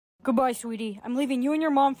Goodbye, sweetie. I'm leaving you and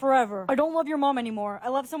your mom forever. I don't love your mom anymore. I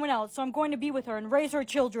love someone else, so I'm going to be with her and raise her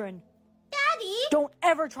children. Daddy? Don't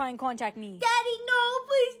ever try and contact me. Daddy, no,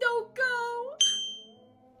 please don't go.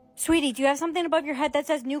 Sweetie, do you have something above your head that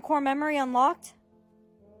says new core memory unlocked?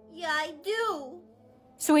 Yeah, I do.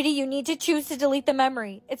 Sweetie, you need to choose to delete the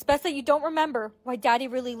memory. It's best that you don't remember why Daddy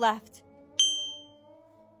really left.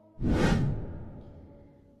 Mommy,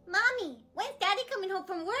 when's Daddy coming home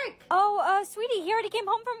from work? Oh, sweetie, he already came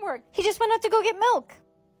home from work. He just went out to go get milk.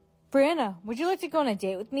 Brianna, would you like to go on a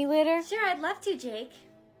date with me later? Sure, I'd love to, Jake.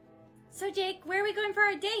 So, Jake, where are we going for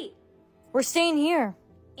our date? We're staying here.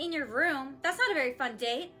 In your room? That's not a very fun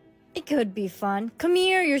date. It could be fun. Come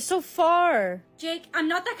here, you're so far. Jake, I'm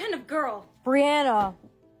not that kind of girl. Brianna,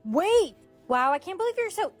 wait! Wow, I can't believe you're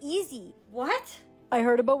so easy. What? I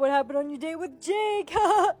heard about what happened on your date with Jake.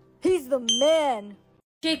 He's the man.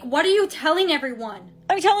 Jake, what are you telling everyone?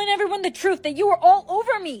 I'm telling everyone the truth, that you were all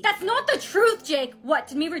over me. That's not the truth, Jake. What,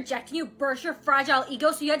 did me rejecting you burst your fragile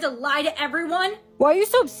ego so you had to lie to everyone? Why are you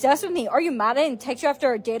so obsessed with me? Are you mad I didn't text you after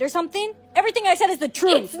our date or something? Everything I said is the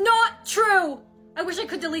truth. It's not true. I wish I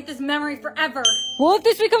could delete this memory forever. Well, if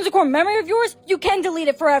this becomes a core memory of yours, you can delete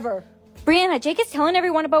it forever. Brianna, Jake is telling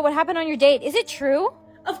everyone about what happened on your date. Is it true?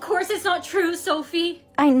 Of course it's not true, Sophie.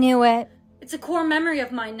 I knew it. It's a core memory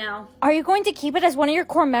of mine now. Are you going to keep it as one of your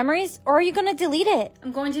core memories, or are you going to delete it?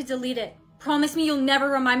 I'm going to delete it. Promise me you'll never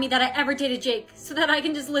remind me that I ever dated Jake, so that I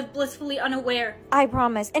can just live blissfully unaware. I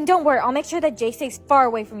promise. And don't worry, I'll make sure that Jake stays far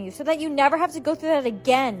away from you, so that you never have to go through that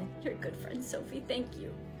again. You're a good friend, Sophie. Thank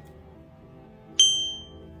you.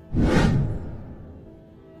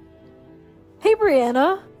 Hey,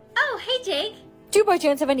 Brianna. Oh, hey, Jake. Do you by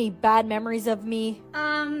chance have any bad memories of me?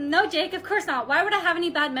 No, Jake, of course not. Why would I have any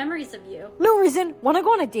bad memories of you? No reason. Wanna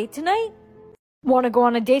go on a date tonight? Wanna go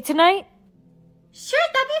on a date tonight? Sure,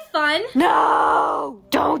 that'd be fun. No!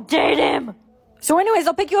 Don't date him! So anyways,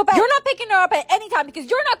 I'll pick you up at— You're not picking her up at any time because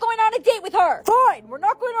you're not going on a date with her! Fine, we're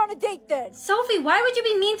not going on a date then! Sophie, why would you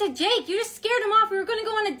be mean to Jake? You just scared him off. We were going to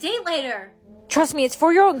go on a date later. Trust me, it's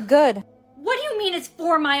for your own good. What do you mean it's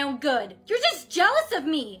for my own good? You're just jealous of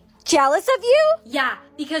me. Jealous of you? Yeah,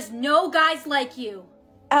 because no guys like you.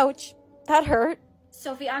 Ouch, that hurt.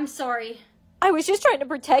 Sophie, I'm sorry. I was just trying to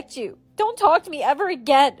protect you. Don't talk to me ever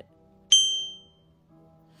again.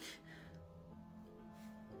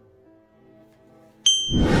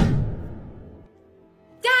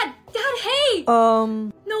 Dad, hey!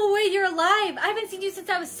 No way, you're alive. I haven't seen you since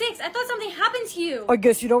I was 6. I thought something happened to you. I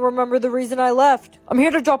guess you don't remember the reason I left. I'm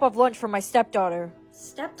here to drop off lunch for my stepdaughter.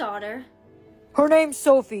 Stepdaughter? Her name's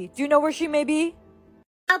Sophie. Do you know where she may be?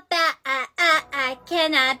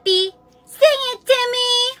 Can I be? Sing it to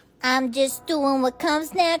me! I'm just doing what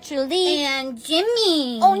comes naturally. And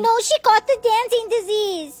Jimmy. Oh no, she got the dancing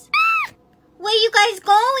disease. Where you guys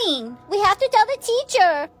going? We have to tell the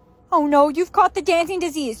teacher. Oh no, you've caught the dancing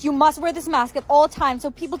disease. You must wear this mask at all times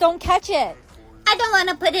so people don't catch it. I don't want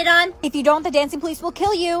to put it on. If you don't, the dancing police will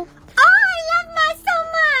kill you. Oh, I love Ma so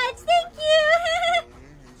much. Thank you.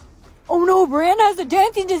 Oh no, Brianna has the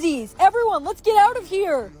dancing disease. Everyone, let's get out of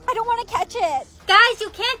here. I don't want to catch it. Guys, you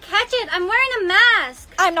can't catch it. I'm wearing a mask.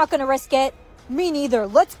 I'm not going to risk it. Me neither.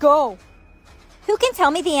 Let's go. Who can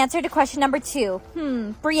tell me the answer to question number 2?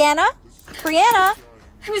 Brianna? Brianna?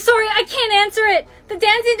 I'm sorry, I can't answer it. The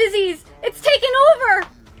dancing disease, it's taken over.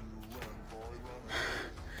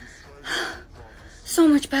 So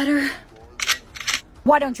much better.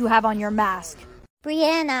 Why don't you have on your mask?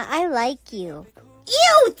 Brianna, I like you.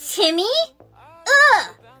 Ew, Timmy!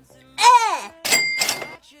 Ugh!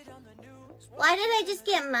 Why did I just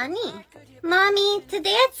get money? Mommy,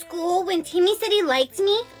 today at school, when Timmy said he liked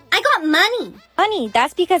me, I got money. Honey,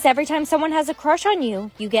 that's because every time someone has a crush on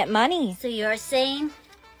you, you get money. So you're saying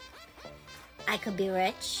I could be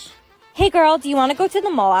rich? Hey girl, do you want to go to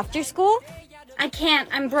the mall after school? I can't,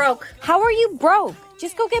 I'm broke. How are you broke?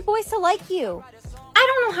 Just go get boys to like you. I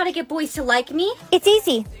don't know how to get boys to like me. It's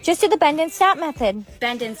easy. Just do the bend and snap method.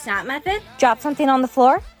 Bend and snap method? Drop something on the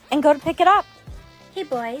floor and go to pick it up. Hey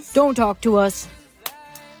boys. Don't talk to us.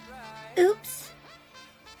 Oops.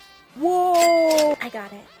 Whoa! I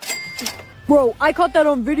got it. Bro, I caught that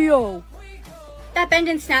on video. That bend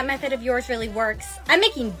and snap method of yours really works. I'm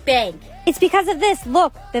making bank. It's because of this.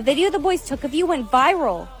 Look, the video the boys took of you went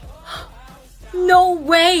viral. No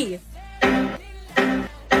way!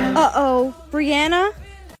 Uh-oh, Brianna?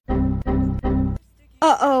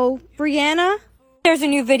 Uh-oh, Brianna? There's a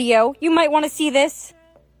new video. You might want to see this.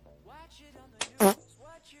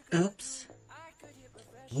 Oops.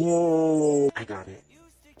 Whoa. I got it.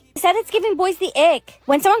 He said it's giving boys the ick.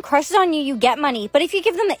 When someone crushes on you, you get money. But if you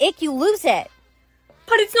give them the ick, you lose it.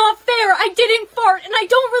 But it's not fair. I didn't fart, and I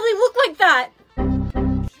don't really look like that.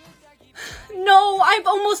 No, I've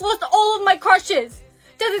almost lost all of my crushes.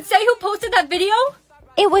 Does it say who posted that video?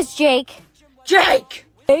 It was Jake. Jake!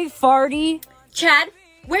 Hey, Farty. Chad,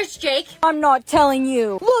 where's Jake? I'm not telling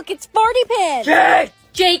you. Look, it's Farty Pants. Jake!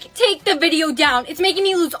 Jake, take the video down. It's making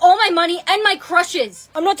me lose all my money and my crushes.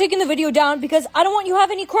 I'm not taking the video down because I don't want you to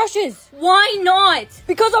have any crushes. Why not?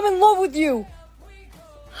 Because I'm in love with you.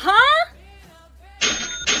 Huh?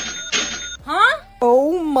 Huh?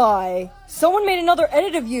 Oh my. Someone made another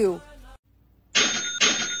edit of you.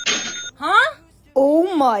 Huh?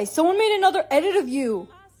 Oh my, someone made another edit of you.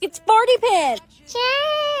 It's Farty Pants.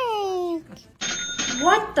 Jake.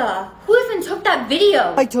 What the? Who even took that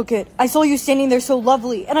video? I took it. I saw you standing there so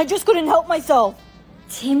lovely, and I just couldn't help myself.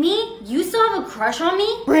 Timmy, you still have a crush on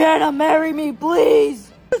me? Brianna, marry me,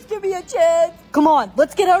 please. Just give me a chance. Come on,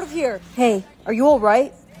 let's get out of here. Hey, are you all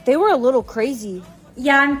right? They were a little crazy.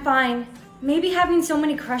 Yeah, I'm fine. Maybe having so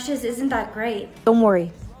many crushes isn't that great. Don't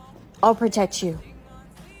worry. I'll protect you.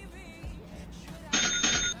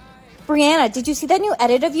 Brianna, did you see that new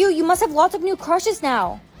edit of you? You must have lots of new crushes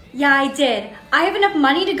now. Yeah, I did. I have enough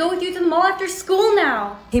money to go with you to the mall after school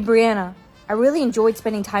now. Hey, Brianna, I really enjoyed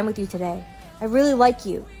spending time with you today. I really like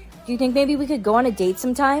you. Do you think maybe we could go on a date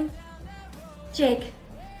sometime? Jake,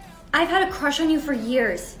 I've had a crush on you for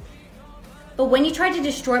years. But when you tried to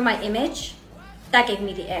destroy my image, that gave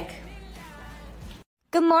me the ick.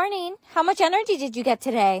 Good morning. How much energy did you get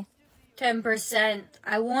today? 10%.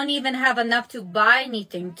 I won't even have enough to buy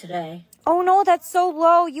anything today. Oh no, that's so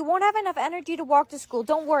low. You won't have enough energy to walk to school.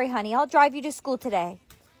 Don't worry, honey. I'll drive you to school today.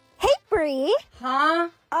 Hey, Bree. Huh?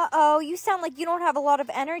 Uh-oh, you sound like you don't have a lot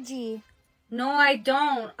of energy. No, I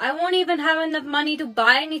don't. I won't even have enough money to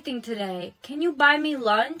buy anything today. Can you buy me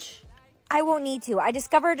lunch? I won't need to. I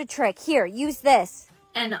discovered a trick. Here, use this.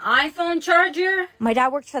 An iPhone charger? My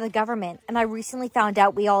dad works for the government, and I recently found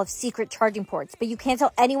out we all have secret charging ports, but you can't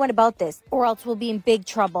tell anyone about this, or else we'll be in big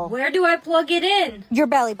trouble. Where do I plug it in? Your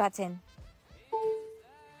belly button.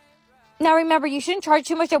 Now remember, you shouldn't charge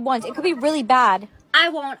too much at once. It could be really bad. I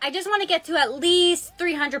won't. I just want to get to at least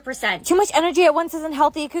 300%. Too much energy at once isn't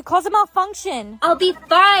healthy. It could cause a malfunction. I'll be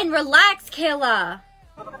fine. Relax, Kayla.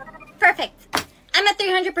 Perfect. I'm at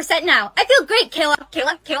 300% now. I feel great, Kayla.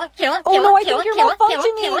 Kayla. Oh no, I think you're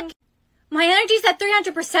malfunctioning. My energy's at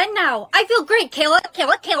 300% now. I feel great, Kayla.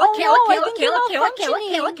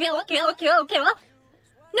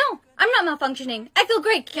 No, I'm not malfunctioning. I feel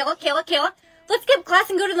great, Kayla. Let's skip class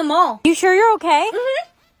and go to the mall. You sure you're okay? Mm-hmm.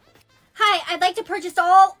 Hi, I'd like to purchase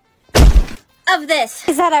all of this.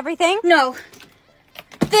 Is that everything? No.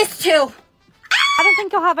 This too. I don't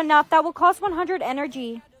think you'll have enough. That will cost 100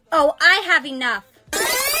 energy. Oh, I have enough.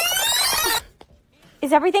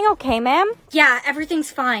 Is everything okay, ma'am? Yeah,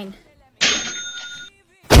 everything's fine.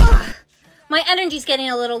 Ugh, my energy's getting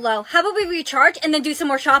a little low. How about we recharge and then do some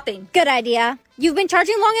more shopping? Good idea. You've been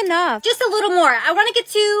charging long enough. Just a little more. I want to get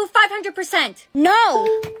to 500%. No!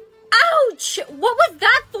 Ouch! What was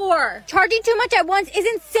that for? Charging too much at once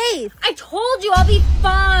isn't safe. I told you I'll be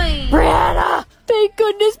fine. Brianna! Thank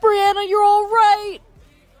goodness, Brianna, you're all right.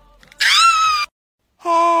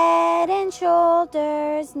 Head and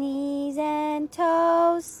shoulders, knees and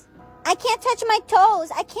toes. I can't touch my toes.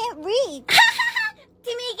 I can't reach.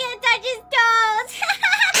 Timmy can't touch his toes.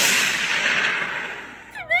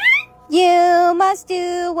 You must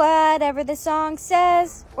do whatever the song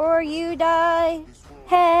says, or you die.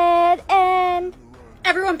 Head and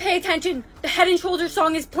Everyone pay attention. The Head and Shoulders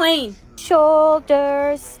song is playing.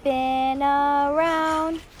 shoulders spin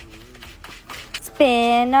around.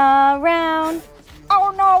 Spin around.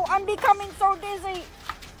 Oh no, I'm becoming so dizzy.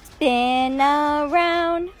 Spin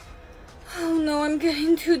around. Oh no, I'm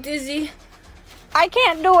getting too dizzy. I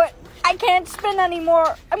can't do it. I can't spin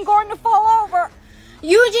anymore. I'm going to fall over.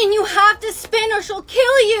 Eugene, you have to spin or she'll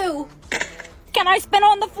kill you. Can I spin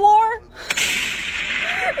on the floor?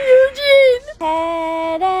 Eugene!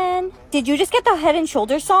 Head and... Did you just get the Head and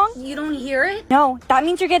Shoulders song? You don't hear it? No, that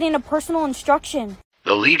means you're getting a personal instruction.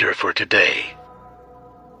 The leader for today.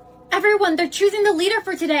 Everyone, they're choosing the leader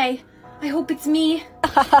for today. I hope it's me.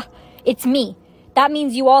 It's me. That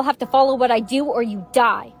means you all have to follow what I do or you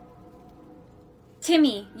die.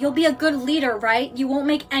 Timmy, you'll be a good leader, right? You won't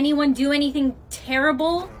make anyone do anything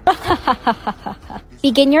terrible?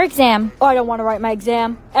 Begin your exam. Oh, I don't want to write my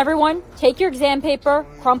exam. Everyone, take your exam paper,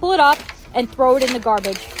 crumple it up, and throw it in the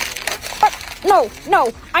garbage.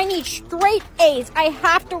 No, I need straight A's. I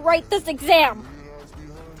have to write this exam.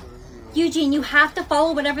 Eugene, you have to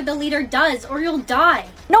follow whatever the leader does or you'll die.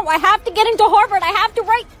 No, I have to get into Harvard. I have to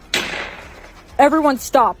write... Everyone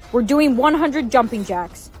stop. We're doing 100 jumping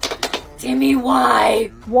jacks. Timmy,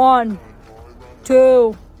 why? 1,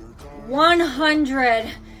 2. 100.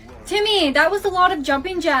 Timmy, that was a lot of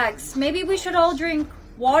jumping jacks. Maybe we should all drink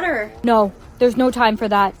water. No, there's no time for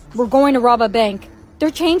that. We're going to rob a bank.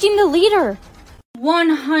 They're changing the leader.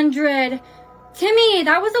 100. Timmy,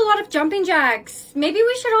 that was a lot of jumping jacks. Maybe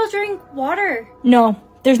we should all drink water. No,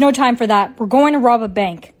 there's no time for that. We're going to rob a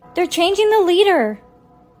bank. They're changing the leader.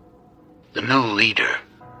 The new leader.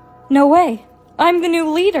 No way. I'm the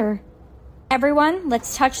new leader. Everyone,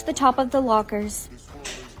 let's touch the top of the lockers.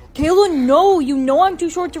 Kayla, no! You know I'm too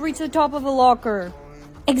short to reach the top of a locker.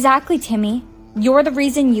 Exactly, Timmy. You're the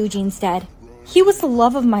reason Eugene's dead. He was the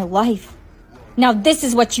love of my life. Now this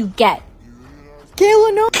is what you get.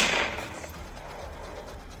 Kayla, no!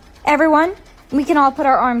 Everyone, we can all put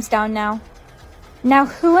our arms down now. Now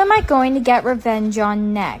who am I going to get revenge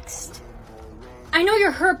on next? I know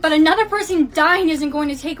you're hurt, but another person dying isn't going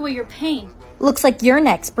to take away your pain. Looks like you're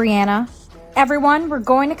next, Brianna. Everyone, we're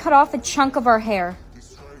going to cut off a chunk of our hair.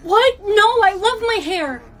 What? No, I love my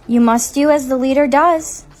hair. You must do as the leader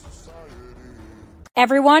does.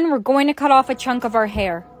 Everyone, we're going to cut off a chunk of our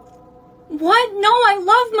hair. What? No, I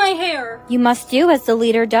love my hair. You must do as the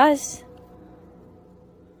leader does.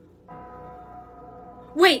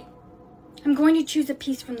 Wait, I'm going to choose a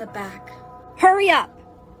piece from the back. Hurry up.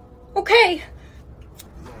 Okay.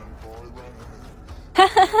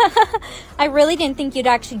 I really didn't think you'd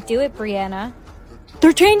actually do it, Brianna.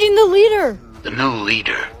 They're changing the leader. The new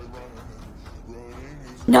leader.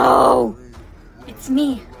 No. It's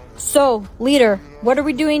me. So, leader, what are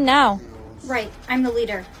we doing now? Right, I'm the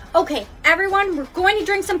leader. Okay, everyone, we're going to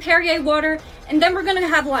drink some Perrier water, and then we're going to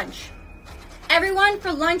have lunch. Everyone,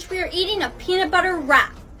 for lunch, we are eating a peanut butter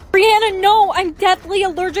wrap. Brianna, no, I'm deathly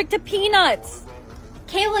allergic to peanuts.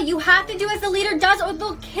 Kayla, you have to do as the leader does or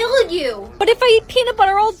they'll kill you. But if I eat peanut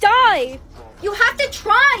butter, I'll die. You have to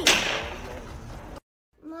try.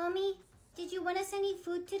 Mommy, did you want us any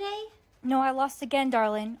food today? No, I lost again,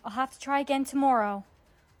 darling. I'll have to try again tomorrow.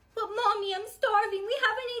 But Mommy, I'm starving. We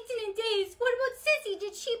haven't eaten in days. What about Sissy?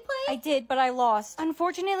 Did she play? I did, but I lost.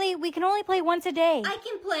 Unfortunately, we can only play once a day. I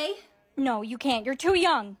can play. No, you can't. You're too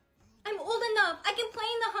young. I'm old enough. I can play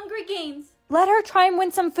in the Hungry Games. Let her try and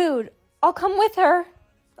win some food. I'll come with her.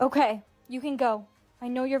 Okay, you can go. I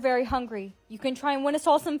know you're very hungry. You can try and win us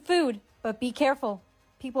all some food, but be careful.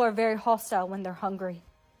 People are very hostile when they're hungry.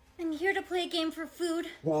 I'm here to play a game for food.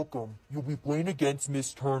 Welcome. You'll be playing against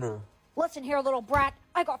Miss Turner. Listen here, little brat.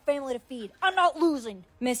 I got family to feed. I'm not losing.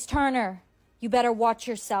 Miss Turner, you better watch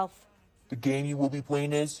yourself. The game you will be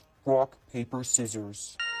playing is rock, paper,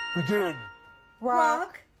 scissors. Begin!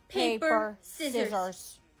 Rock, paper,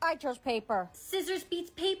 scissors. I chose paper. Scissors beats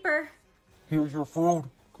paper. Here's your food.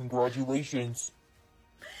 Congratulations.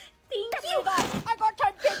 Thank you. I got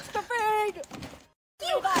 10 pigs to feed.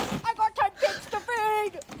 I got 10 pigs to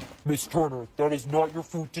feed. Miss Turner, that is not your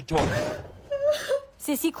food to touch.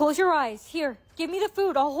 Sissy, close your eyes. Here, give me the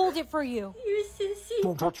food. I'll hold it for you. You're Sissy.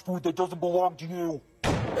 Don't touch food that doesn't belong to you.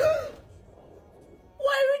 Why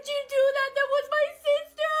would you do that? That was my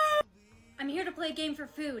sister. I'm here to play a game for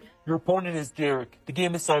food. Your opponent is Derek. The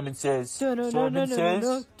game assignment says, Simon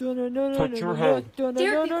says, touch your head. Derek, be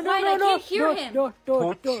quiet. I can't hear him. Touch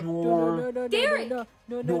your Derek. nose.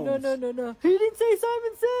 He didn't say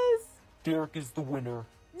Simon says. Derek is the winner.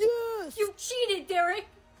 Yes. You cheated, Derek.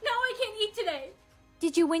 Now I can't eat today.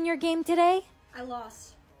 Did you win your game today? I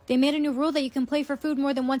lost. They made a new rule that you can play for food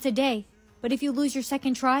more than once a day. But if you lose your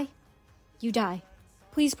second try, you die.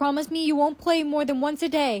 Please promise me you won't play more than once a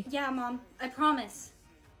day. Yeah, Mom. I promise.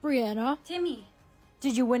 Brianna, Timmy.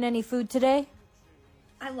 did you win any food today?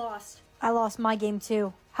 I lost. I lost my game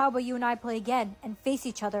too. How about you and I play again and face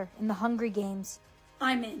each other in the Hungry Games?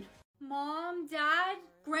 I'm in. Mom, Dad,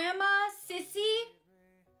 Grandma, Sissy.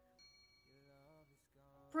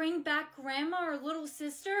 Bring back Grandma or little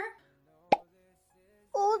sister.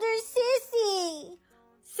 Older sissy.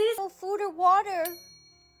 No food or water.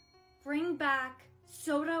 Bring back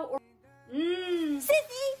soda or...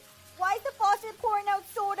 Sissy, why is the faucet pouring out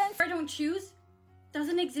soda? I don't choose.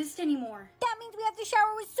 Doesn't exist anymore. That means we have to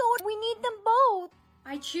shower with soda. We need them both.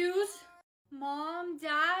 I choose Mom,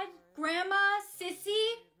 Dad, Grandma,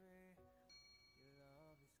 Sissy.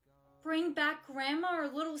 Bring back Grandma or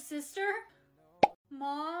little sister.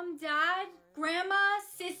 Mom, Dad, Grandma,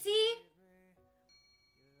 Sissy.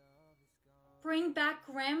 Bring back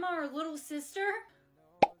Grandma or little sister.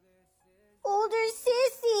 Older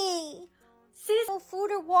sissy. No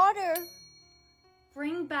food or water.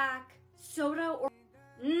 Bring back soda or...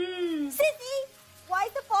 Sissy, why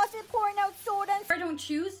is the faucet pouring out soda? I don't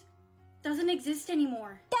choose. Doesn't exist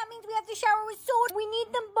anymore. That means we have to shower with soda. We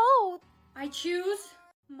need them both. I choose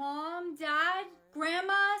Mom, Dad,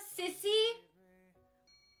 Grandma, Sissy.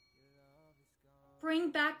 Bring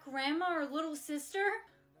back Grandma or little sister.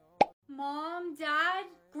 Mom, Dad,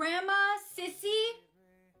 Grandma, Sissy.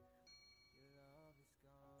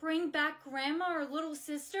 Bring back Grandma or little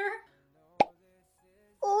sister.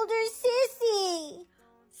 Older Sissy.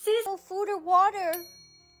 Sis, Food or water.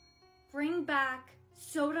 bring back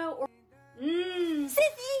soda or...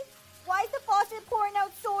 Sissy, why is the faucet pouring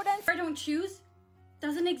out soda? I don't choose.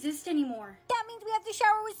 Doesn't exist anymore. That means we have to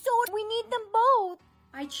shower with soda. We need them both.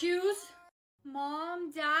 I choose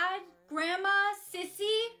Mom, Dad, Grandma,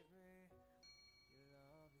 Sissy.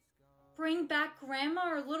 Bring back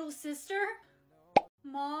Grandma or little sister.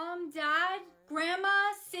 Mom, Dad, Grandma,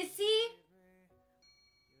 Sissy.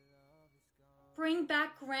 Bring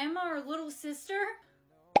back Grandma or little sister.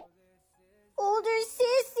 Older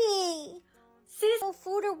Sissy. Sis,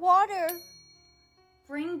 Food or water.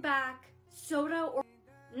 bring back soda or...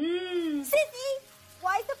 Sissy,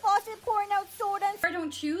 why is the faucet pouring out soda? I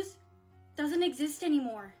don't choose. Doesn't exist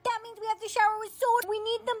anymore. That means we have to shower with soda. We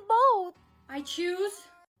need them both. I choose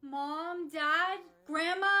Mom, Dad,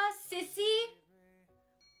 Grandma, Sissy.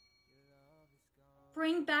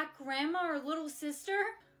 Bring back Grandma or little sister.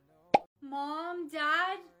 Mom,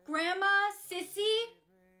 Dad, Grandma, Sissy.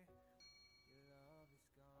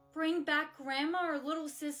 Bring back Grandma or little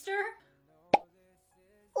sister.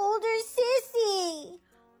 Older Sissy.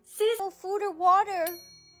 Sis, Food or water.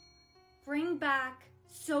 bring back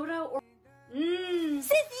soda or...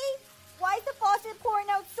 Sissy, why is the faucet pouring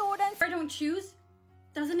out soda? I don't choose.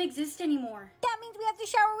 Doesn't exist anymore. That means we have to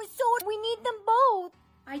shower with soda. We need them both.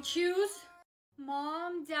 I choose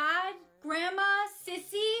Mom, Dad, Grandma,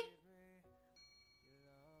 Sissy.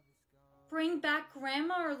 Bring back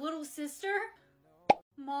Grandma or little sister.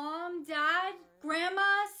 Mom, Dad,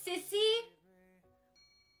 Grandma, Sissy.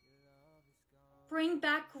 Bring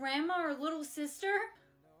back Grandma or little sister.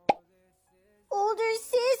 Older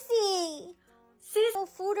Sissy. Sis,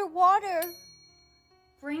 Food or water.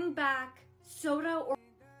 bring back soda or...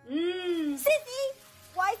 Sissy,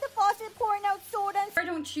 why is the faucet pouring out soda? I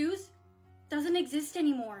don't choose. Doesn't exist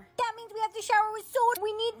anymore. That means we have to shower with soda.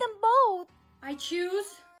 We need them both. I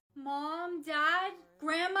choose Mom, Dad,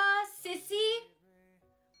 Grandma, Sissy.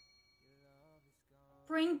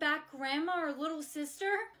 Bring back Grandma or little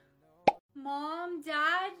sister. Mom,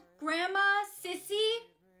 Dad, Grandma, Sissy.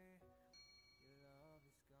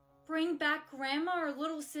 Bring back Grandma or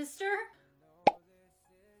little sister.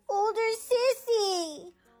 Older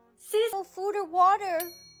Sissy. Sis, Food or water.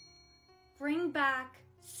 bring back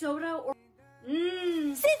soda or...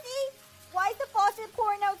 Sissy, why is the faucet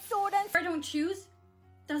pouring out soda? I don't choose.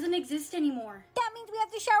 Doesn't exist anymore. That means we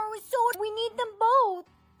have to shower with soda. We need them both.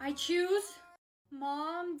 I choose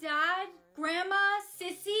Mom, Dad, Grandma,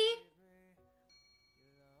 Sissy.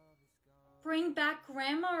 Bring back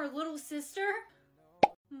Grandma or little sister.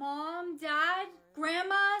 Mom, Dad,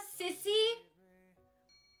 Grandma, Sissy.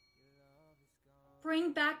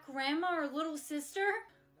 Bring back Grandma or little sister.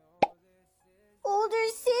 Older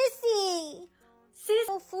Sissy.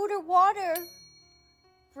 Sis, Food or water.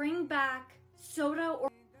 bring back soda or...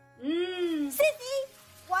 Sissy,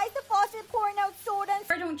 why is the faucet pouring out soda?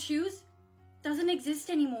 I don't choose. Doesn't exist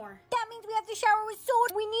anymore. That means we have to shower with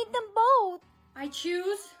soda. We need them both. I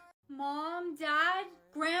choose Mom, Dad,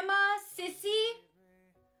 Grandma, Sissy.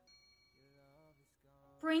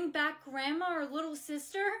 Bring back Grandma or little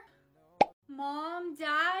sister. Mom,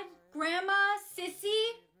 Dad, Grandma,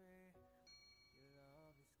 Sissy.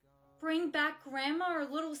 Bring back Grandma or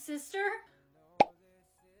little sister.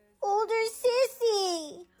 Older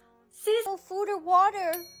Sissy. Sis, Food or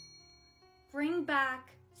water. bring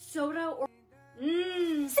back soda or...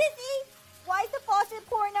 Sissy, why is the faucet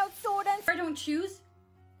pouring out soda? I don't choose.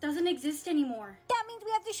 Doesn't exist anymore. That means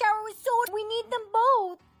we have to shower with soda. We need them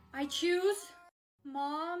both. I choose Mom, Dad, Grandma, Sissy. Bring back Grandma or little sister. Mom, Dad, Grandma, Sissy. Bring back Grandma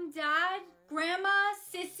or little sister. Older Sissy. Food or water. Sis,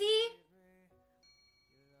 bring back soda or...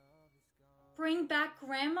 Sissy, bring back soda or... Bring back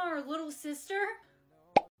Grandma or little sister.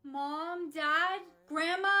 Mom, Dad,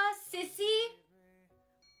 Grandma, Sissy.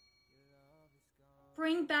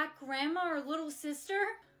 Bring back Grandma or little sister. Mom, Dad,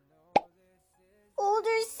 Grandma, Sissy. Older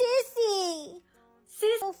Sissy.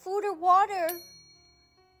 Sis, Food or water.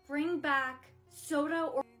 bring back soda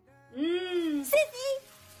or... Sissy,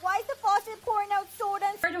 why is the faucet pouring out soda?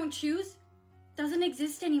 I don't choose. Doesn't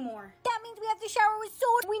exist anymore. That means we have to shower with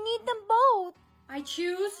soda. We need them both. I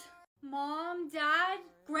choose Mom, Dad,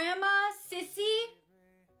 Grandma, Sissy.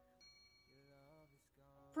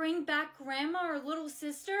 Bring back Grandma or little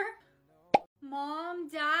sister. Mom,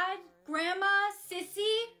 Dad, Grandma,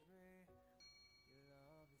 Sissy.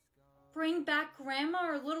 Bring back Grandma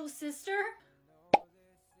or little sister.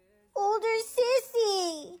 Older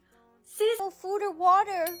sissy. Sis, Food or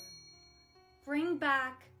water. bring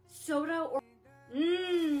back soda or...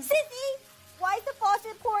 Sissy, why is the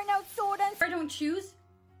faucet pouring out soda? I don't choose.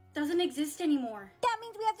 Doesn't exist anymore. That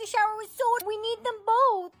means we have to shower with soda. We need them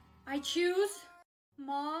both. I choose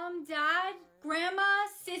Mom, Dad, Grandma,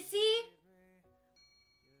 Sissy.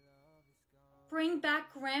 Bring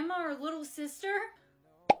back Grandma or little sister.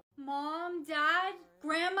 Mom, Dad,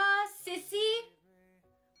 Grandma, Sissy.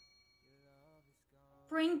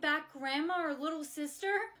 Bring back Grandma or little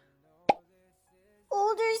sister.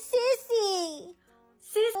 Older sissy.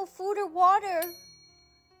 Sis, Food or water.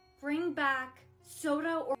 bring back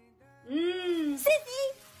soda or... Sissy,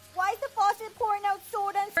 why is the faucet pouring out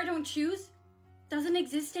soda? I don't choose. Doesn't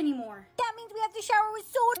exist anymore. That means we have to shower with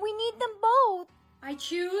soda. We need them both. I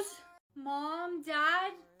choose Mom,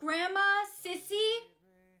 Dad, Grandma, Sissy.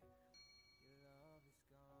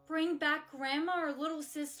 Bring back Grandma or little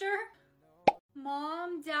sister.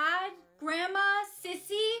 Mom, Dad, Grandma,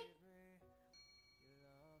 Sissy.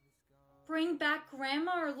 Bring back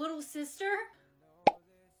Grandma or little sister.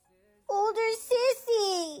 Older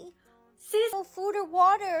sissy. Sis, Food or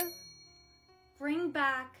water. bring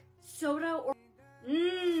back soda or...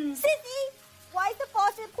 Sissy, why is the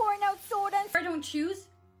faucet pouring out soda? I don't choose.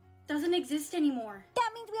 Doesn't exist anymore.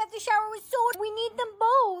 That means we have to shower with soda. We need them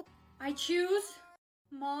both. I choose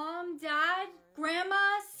Mom, Dad,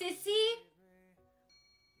 Grandma, Sissy.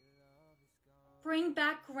 Bring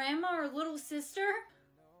back Grandma or little sister.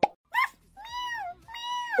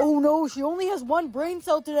 Oh no, she only has one brain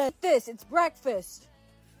cell today. It's breakfast.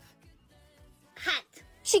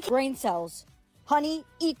 Hot. Brain cells. Honey,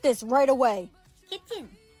 eat this right away. Kitchen.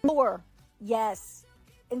 More. Yes.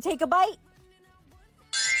 And take a bite.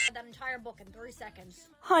 That entire book in 3 seconds.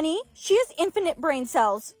 Honey, she has infinite brain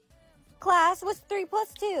cells. Class, what's 3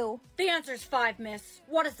 plus 2? The answer's 5, miss.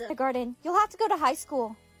 What is it? Garden, you'll have to go to high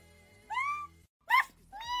school.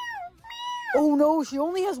 Oh no, she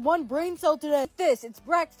only has one brain cell today. It's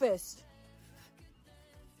breakfast.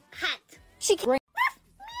 Hot.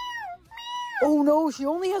 Oh no, she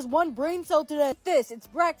only has one brain cell today. It's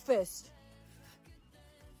breakfast.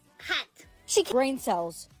 Hot. Brain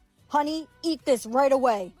cells. Honey, eat this right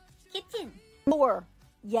away. Kitchen. More.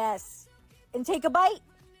 Yes. And take a bite.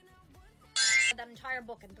 That entire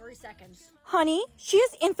book in 3 seconds. Honey, she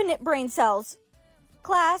has infinite brain cells.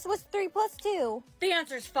 Class, what's 3 plus 2? The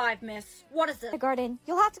answer's 5, miss. What is it? Garden,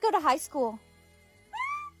 you'll have to go to high school.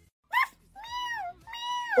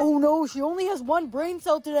 Oh no, she only has one brain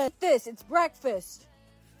cell today. It's breakfast.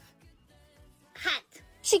 Hot.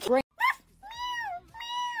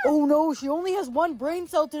 Oh no, she only has one brain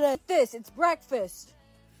cell today. It's breakfast.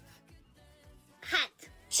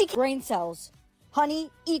 Hot. Brain cells. Honey,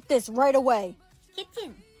 eat this right away.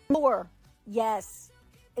 Kitchen. More. Yes.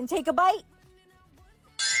 And take a bite.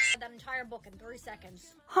 That entire book in 3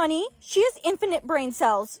 seconds. Honey, she has infinite brain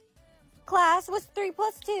cells. Class, what's 3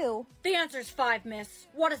 plus 2? The answer's 5, miss.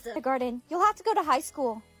 What is it? Garden, you'll have to go to high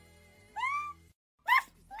school.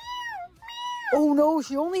 Oh no,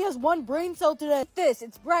 she only has one brain cell today.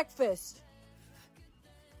 It's breakfast.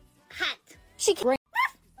 Hot.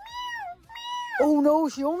 Oh no,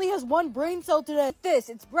 she only has one brain cell today.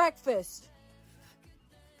 It's breakfast.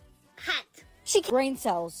 Hot. Brain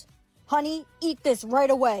cells. Honey, eat this right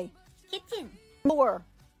away. Kitchen. More.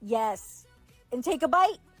 Yes. And take a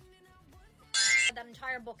bite. That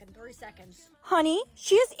entire book in 3 seconds. Honey,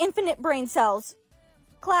 she has infinite brain cells.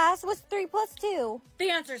 Class, what's 3 plus 2? The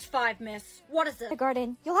answer's 5, miss. What is it?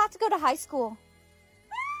 Garden, you'll have to go to high school.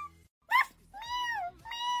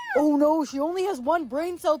 Oh no, she only has one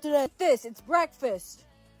brain cell today. It's breakfast.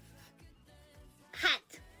 Hot.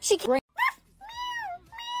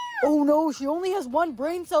 Oh no, she only has one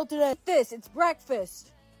brain cell today. It's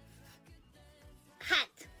breakfast.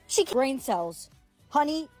 Hot. Brain cells.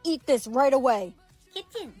 Honey, eat this right away.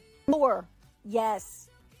 Kitchen. More. Yes.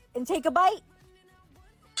 And take a bite.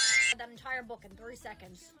 That entire book in 3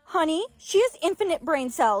 seconds. Honey, she has infinite brain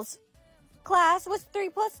cells. Class, what's 3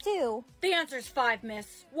 plus 2? The answer's 5,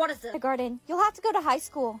 miss. What is it? Garden, you'll have to go to high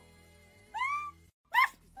school.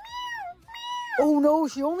 Oh no,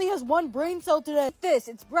 she only has one brain cell today.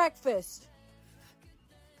 It's breakfast.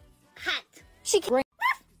 Hot.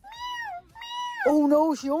 Oh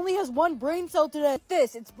no, she only has one brain cell today.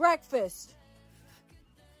 It's breakfast.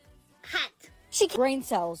 Hot. Brain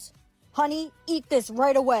cells. Honey, eat this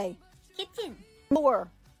right away. Kitchen. More.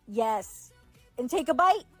 Yes. And take a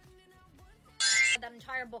bite. That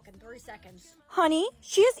entire book in 3 seconds. Honey,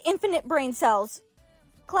 she has infinite brain cells.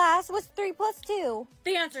 Class, what's 3 plus 2?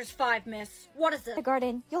 The answer's 5, miss. What is it?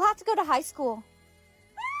 Garden, you'll have to go to high school.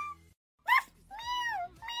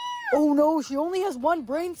 Oh no, she only has one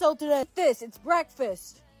brain cell today. This, it's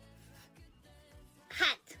breakfast.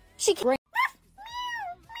 Hot. She can.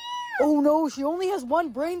 Oh no, she only has one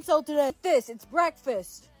brain cell today. This, it's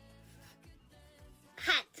breakfast.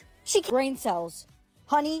 Hot. She can. Brain cells.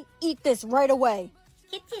 Honey, eat this right away.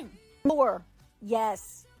 Kitchen. More.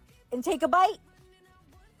 Yes. And take a bite.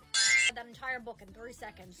 That entire book in 3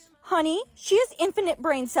 seconds. Honey, she has infinite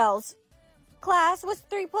brain cells. Class was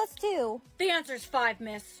 3 plus 2. The answer's 5,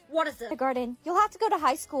 miss. What is it? Garden, you'll have to go to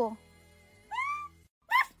high school.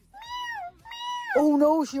 Oh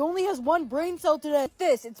no, she only has one brain cell today.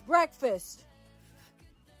 This, it's breakfast.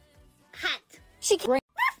 Hot. She can.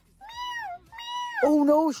 Oh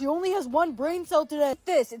no, she only has one brain cell today.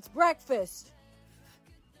 This, it's breakfast.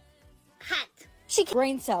 Hot. She can.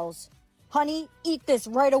 Brain cells. Honey, eat this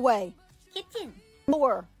right away. Kitchen.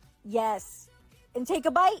 More. Yes. And take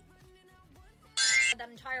a bite. That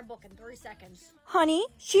entire book in 3 seconds. Honey,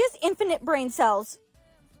 she has infinite brain cells.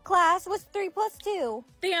 Class was 3 plus 2.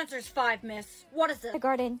 The answer's 5, miss. What is it?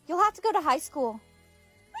 Garden, you'll have to go to high school.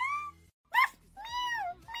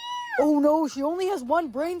 Oh no, she only has one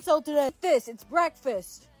brain cell today. This, it's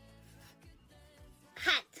breakfast.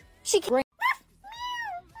 Hot. She can.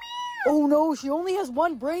 Oh no, she only has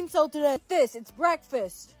one brain cell today. This, it's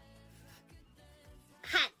breakfast.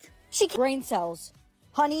 Hot. She can. Brain cells.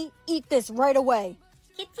 Honey, eat this right away.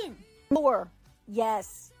 Kitchen. More.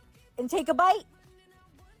 Yes. And take a bite.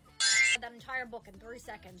 That entire book in 3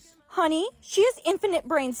 seconds. Honey, she has infinite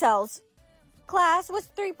brain cells. Class was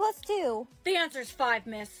 3 plus 2. The answer's 5,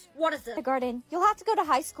 miss. What is it? Garden, you'll have to go to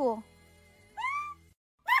high school.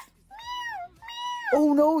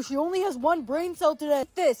 Oh no, she only has one brain cell today.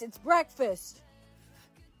 This, it's breakfast.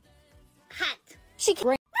 Hot. She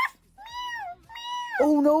can.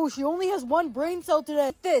 Oh no, she only has one brain cell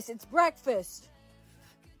today. This, it's breakfast.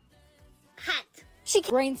 Hot. She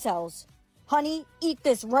can. Brain cells. Honey, eat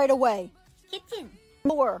this right away. Kitchen.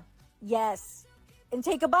 More. Yes. And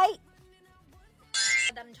take a bite.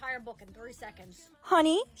 That entire book in 3 seconds.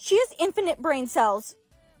 Honey, she has infinite brain cells.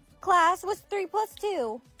 Class was 3 plus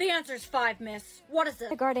 2. The answer's 5, miss. What is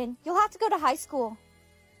it? Garden, you'll have to go to high school.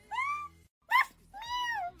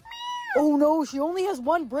 Oh no, she only has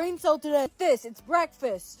one brain cell today. This, it's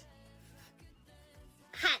breakfast.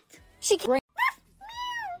 Hot. She can.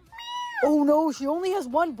 Oh no, she only has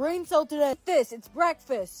one brain cell today. This, it's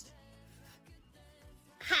breakfast.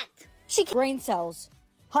 Hot. She can. Brain cells.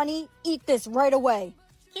 Honey, eat this right away.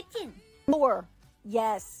 Kitchen. More.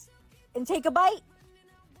 Yes. And take a bite.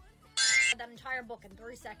 That entire book in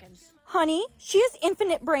 3 seconds. Honey, she has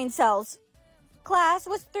infinite brain cells. Class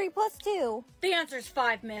was 3 plus 2. The answer's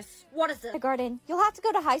 5, miss. What is it? Garden, you'll have to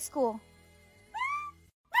go to high school.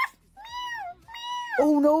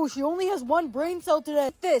 Oh no, she only has one brain cell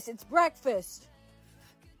today. This, it's breakfast.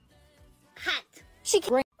 Hot. She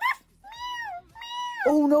can.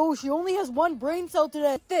 Oh no, she only has one brain cell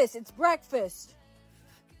today. This, it's breakfast.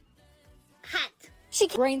 Hot. She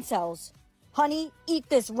can. Brain cells. Honey, eat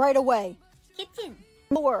this right away. Kitchen.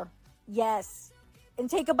 More. Yes. And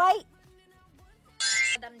take a bite.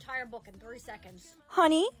 That entire book in 3 seconds.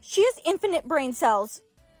 Honey, she has infinite brain cells.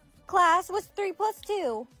 Class was 3 plus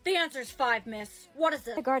 2. The answer's 5, miss. What is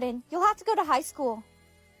it? Garden, you'll have to go to high school.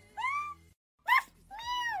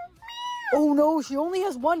 Oh no, she only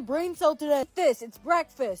has one brain cell today. This, it's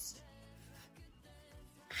breakfast.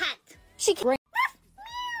 Hot. She can.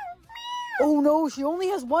 Oh no, she only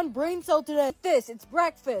has one brain cell today. This, it's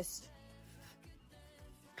breakfast.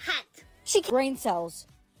 Hot. She can. Brain cells.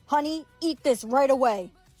 Honey, eat this right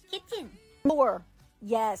away. Kitchen. More.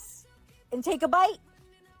 Yes. And take a bite.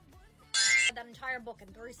 That entire book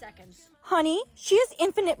in 3 seconds. Honey, she has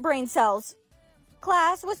infinite brain cells.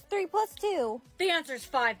 Class was 3 plus 2. The answer's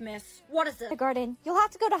 5, miss. What is it? Garden, you'll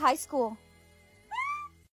have to go to high school.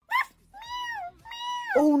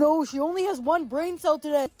 Oh no, she only has one brain cell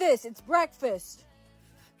today. This, it's breakfast.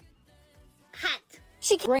 Hot.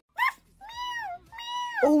 She can.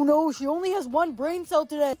 Oh no, she only has one brain cell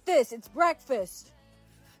today. This, it's breakfast.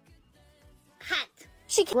 Hot.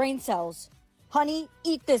 She can. Brain cells. Honey,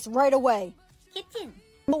 eat this right away. Kitchen.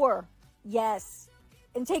 More. Yes.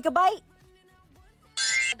 And take a bite.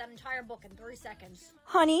 That entire book in 3 seconds.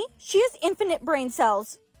 Honey, she has infinite brain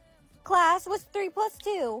cells. Class was 3 plus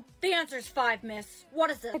 2. The answer's 5, miss. What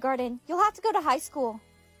is it? Garden, you'll have to go to high school.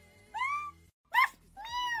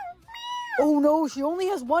 Oh no, she only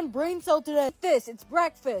has one brain cell today. This, it's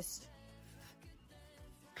breakfast.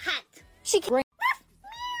 Hot. She can.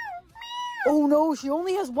 Oh no, she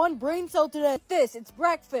only has one brain cell today. This, it's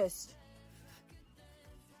breakfast.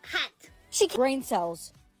 Hot. She can. Brain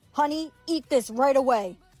cells. Honey, eat this right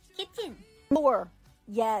away. Kitchen. More.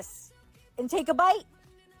 Yes. And take a bite?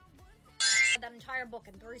 That entire book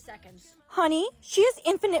in 3 seconds. Honey, she has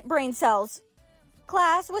infinite brain cells.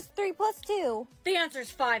 Class, what's 3 plus 2? The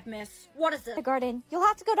answer's 5, miss. What is it? Kindergarten. You'll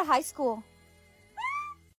have to go to high school.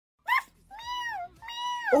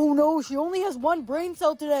 Oh no, she only has one brain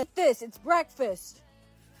cell today. It's breakfast.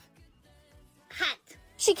 Hot.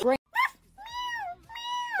 She can.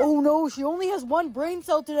 Oh no, she only has one brain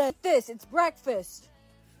cell today. It's breakfast.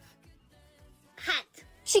 Hot.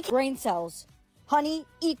 She can. Brain cells. Honey,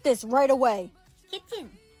 eat this right away. Kitchen.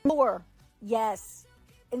 More. Yes.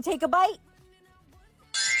 And take a bite?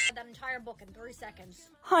 That entire book in 3 seconds.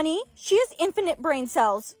 Honey, she has infinite brain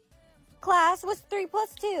cells. Class, what's 3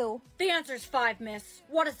 plus 2? The answer's 5, miss.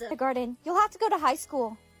 What is it? Kindergarten. You'll have to go to high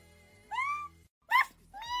school.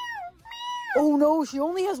 Oh no, she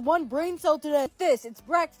only has one brain cell today. It's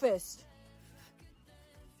breakfast.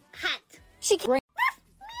 Hot. She can.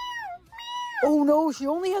 Oh no, she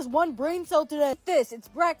only has one brain cell today. It's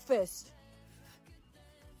breakfast.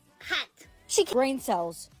 Hot. She can. Brain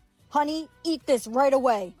cells. Honey, eat this right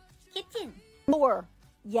away. Kitchen. More.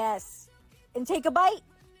 Yes. And take a bite?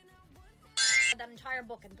 That entire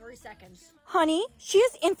book in 3 seconds. Honey, she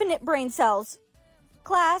has infinite brain cells.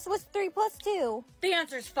 Class, what's 3 plus 2? The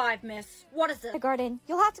answer's 5, miss. What is it? Kindergarten.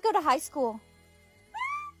 You'll have to go to high school.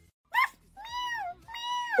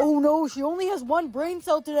 Oh no, she only has one brain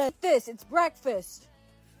cell today. It's breakfast.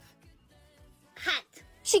 Hot.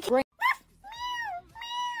 She can.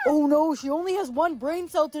 Oh no, she only has one brain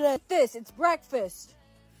cell today. It's breakfast.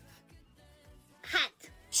 Hot.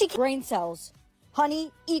 She can. Brain cells.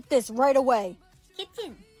 Honey, eat this right away.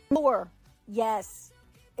 Kitchen. More. Yes.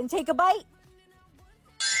 And take a bite?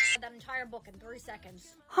 That entire book in 3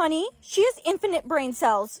 seconds. Honey, she has infinite brain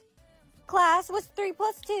cells. Class, what's 3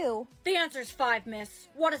 plus 2? The answer's 5, miss.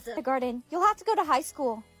 What is it? Kindergarten. You'll have to go to high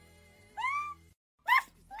school.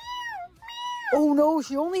 Oh no,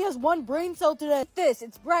 she only has one brain cell today.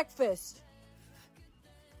 It's breakfast.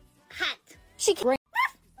 Hot. She can.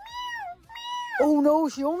 Oh no,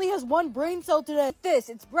 she only has one brain cell today.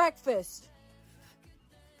 It's breakfast.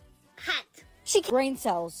 Hot. She can. Brain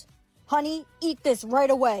cells. Honey, eat this right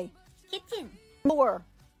away. Kitchen. More.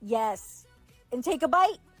 Yes. And take a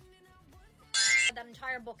bite? That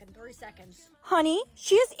entire book in 3 seconds. Honey,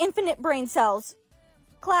 she has infinite brain cells.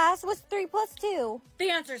 Class, what's 3 plus 2? The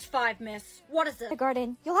answer's 5, miss. What is it?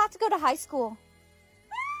 Kindergarten. You'll have to go to high school.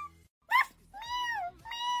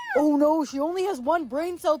 Oh no, she only has one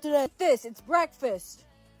brain cell today. It's breakfast.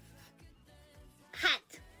 Hot.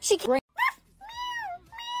 She can.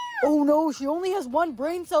 Oh no, she only has one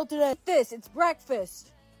brain cell today. It's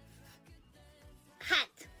breakfast. Hot.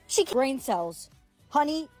 She can. Brain cells.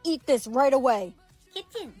 Honey, eat this right away.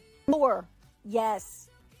 Kitchen. More. Yes.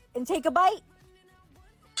 And take a bite?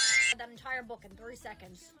 That entire book in 3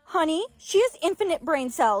 seconds. Honey, she has infinite brain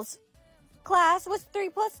cells. Class, what's 3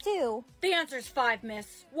 plus 2? The answer's 5,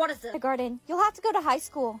 miss. What is it? Kindergarten. You'll have to go to high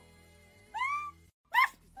school.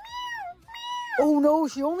 Oh no,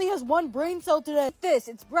 she only has one brain cell today.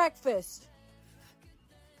 It's breakfast.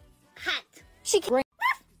 Hot. She can.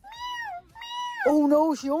 Oh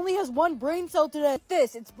no, she only has one brain cell today.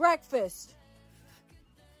 It's breakfast.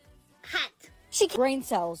 Hot. She can. Brain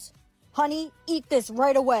cells. Honey, eat this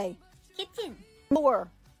right away. Kitchen. More.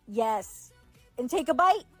 Yes. And take a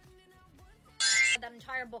bite? That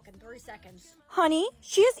entire book in 3 seconds. Honey,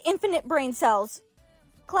 she has infinite brain cells.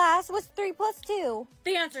 Class, what's 3 plus 2?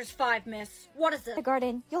 The answer's 5, miss. What is it?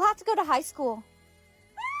 Kindergarten. You'll have to go to high school.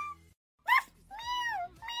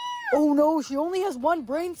 Oh no, she only has one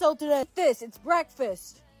brain cell today. It's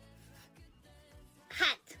breakfast.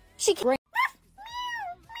 Hot. She can.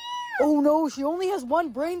 Oh no, she only has one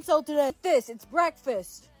brain cell today. It's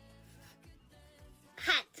breakfast.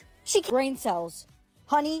 Hot. She can. Brain cells.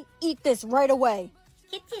 Honey, eat this right away.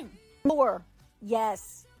 Kitchen. More.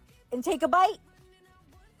 Yes. And take a bite?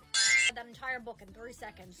 That entire book in 3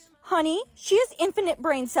 seconds. Honey, she has infinite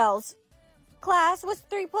brain cells. Class, what's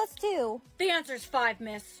 3 plus 2? The answer's 5,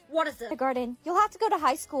 miss. What is it? Kindergarten. You'll have to go to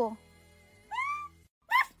high school.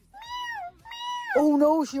 Oh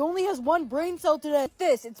no, she only has one brain cell today.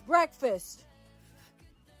 It's breakfast.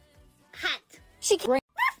 Hot. She can.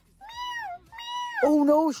 Oh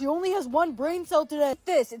no, she only has one brain cell today.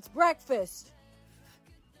 It's breakfast.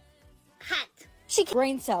 Hot. She can.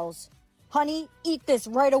 Brain cells. Honey, eat this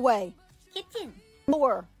right away. Kitchen.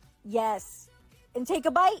 More. Yes. And take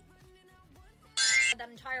a bite? That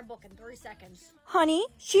entire book in 3 seconds. Honey,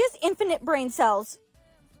 she has infinite brain cells.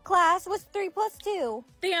 Class, what's 3 plus 2?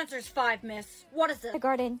 The answer's 5, miss. What is it?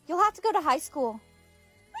 Kindergarten. You'll have to go to high school.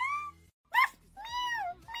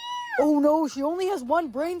 Oh no, she only has one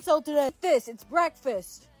brain cell today. This, it's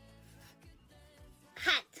breakfast.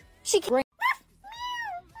 Hot.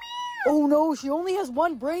 Oh no, she only has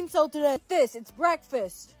one brain cell today. This, it's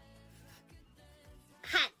breakfast.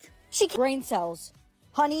 Hot. Brain cells.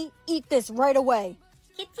 Honey, eat this right away.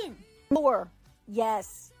 Kitchen. More.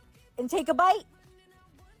 Yes. And take a bite.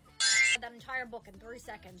 That entire book in 3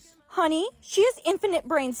 seconds. Honey, she has infinite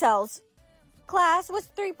brain cells. Class, what's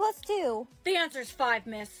 3 plus 2? The answer's 5,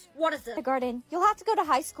 miss. What is it? Kindergarten. You'll have to go to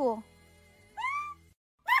high school.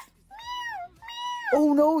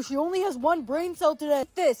 Oh no, she only has one brain cell today.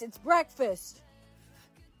 This, it's breakfast.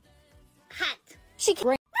 Hot.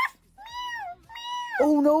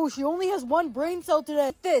 Oh no, she only has one brain cell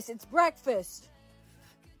today. This, it's breakfast.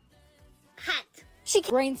 Hot.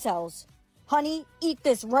 Brain cells. Honey, eat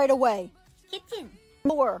this right away. Kitchen.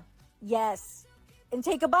 More. Yes. And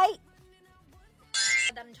take a bite.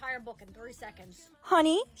 That entire book in 3 seconds.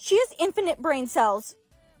 Honey, she has infinite brain cells.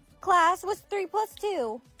 Class, what's 3 plus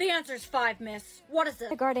 2? The answer's 5, miss. What is it?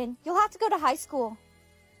 Kindergarten. You'll have to go to high school.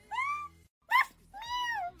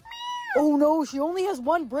 Oh no, she only has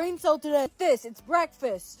one brain cell today. This, it's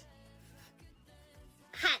breakfast.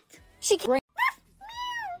 Hot.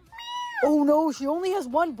 Oh no, she only has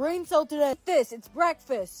one brain cell today. This, it's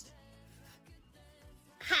breakfast.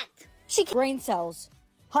 Hot. Brain cells.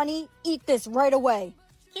 Honey, eat this right away.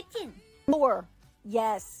 Kitchen. More.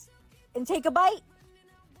 Yes. And take a bite.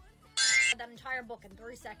 That entire book in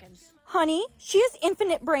 3 seconds. Honey, she has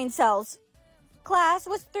infinite brain cells. Class,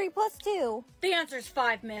 what's 3 plus 2? The answer's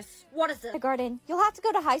 5, miss. What is it? Kindergarten. You'll have to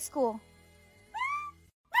go to high school.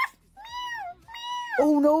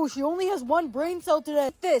 Oh no, she only has one brain cell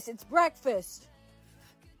today. This, it's breakfast.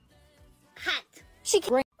 Hot.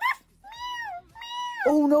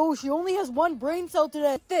 Oh no, she only has one brain cell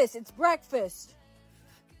today. This, it's breakfast.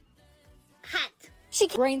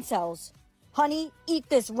 Hot. Brain cells. Honey, eat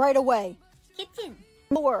this right away. Kitchen.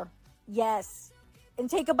 More. Yes. And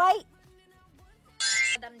take a bite.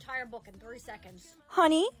 That entire book in 3 seconds.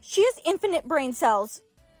 Honey, she has infinite brain cells.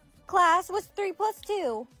 Class, what's 3 plus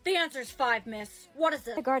 2? The answer's 5, miss. What is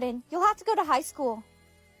it? Kindergarten. You'll have to go to high school.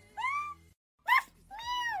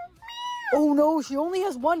 Oh no, she only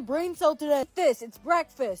has one brain cell today. This, it's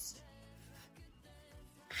breakfast.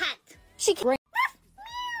 Hot.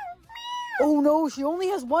 Oh no, she only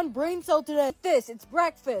has one brain cell today. This, it's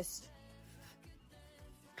breakfast.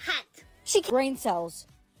 Hot. Brain cells.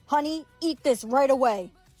 Honey, eat this right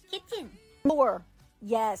away. Kitchen. More.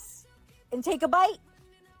 Yes. And take a bite.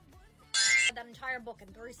 That entire book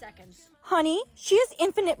in 3 seconds. Honey, she has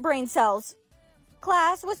infinite brain cells.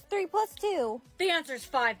 Class, what's 3 plus 2? The answer's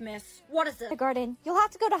 5, miss. What is it? Kindergarten. You'll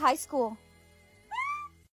have to go to high school.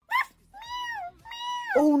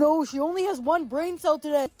 Oh no, she only has one brain cell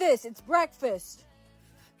today. This, it's breakfast.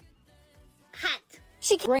 Hot.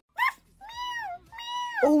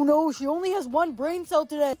 Oh no, she only has one brain cell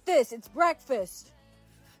today. This, it's breakfast.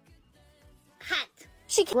 Hot.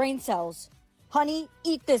 Brain cells. Honey,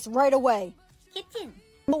 eat this right away. Kitchen.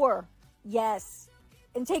 More. Yes.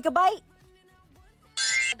 And take a bite.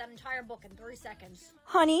 That entire book in 3 seconds.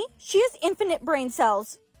 Honey, she has infinite brain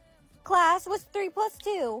cells. Class, what's 3 plus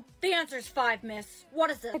 2? The answer's 5, miss. What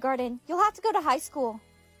is it? Kindergarten. You'll have to go to high school.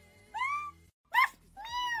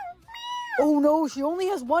 Oh no, she only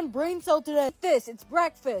has one brain cell today. This, it's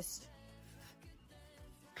breakfast.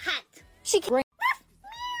 Hot.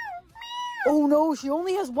 Oh no, she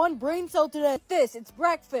only has one brain cell today. This, it's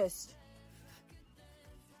breakfast.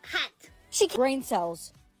 Hot. Brain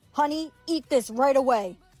cells. Honey, eat this right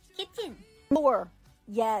away. Kitchen. More.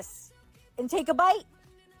 Yes. And take a bite.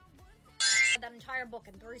 That entire book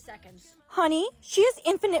in 3 seconds. Honey, she has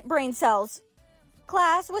infinite brain cells.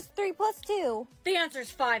 Class, what's 3 plus 2? The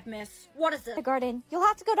answer's 5, miss. What is it? Kindergarten. You'll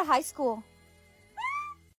have to go to high school.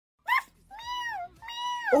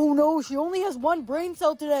 Oh no, she only has one brain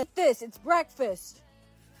cell today. This, it's breakfast.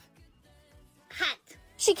 Hot.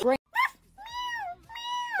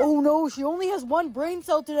 Oh no, she only has one brain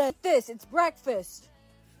cell today. This, it's breakfast.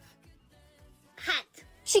 Hot.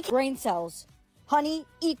 Brain cells. Honey,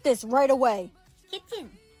 eat this right away. Kitchen.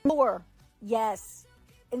 More. Yes.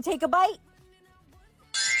 And take a bite.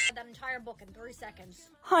 That entire book in 3 seconds.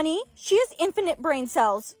 Honey, she has infinite brain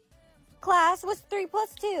cells. Class, what's 3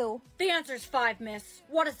 plus 2? The answer's 5, miss.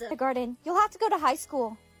 What is it? Kindergarten. You'll have to go to high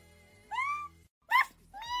school.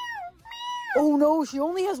 Oh no, she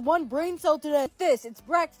only has one brain cell today. This, it's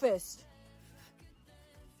breakfast.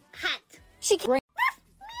 Hot.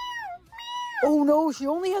 Oh no, she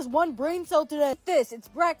only has one brain cell today. This, it's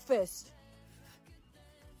breakfast.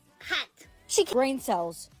 Hot. Brain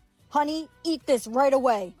cells. Honey, eat this right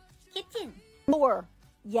away. Kitchen. More.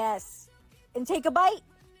 Yes. And take a bite?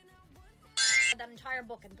 That entire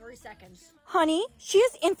book in 3 seconds. Honey, she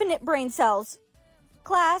has infinite brain cells.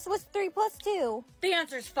 Class, what's 3 plus 2? The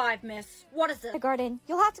answer's 5, miss. What is it? Kindergarten.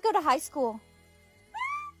 You'll have to go to high school.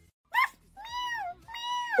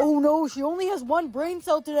 Oh no, she only has one brain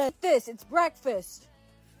cell today. It's breakfast.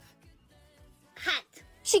 Hat.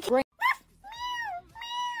 She can.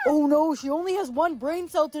 Oh no, she only has one brain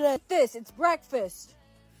cell today. It's breakfast.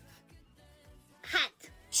 Hat.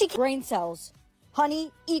 She can. Brain cells.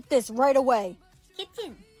 Honey, eat this right away.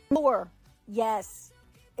 Kitten. More. Yes.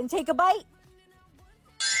 And take a bite?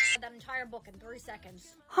 That entire book in 3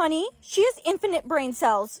 seconds. Honey, she has infinite brain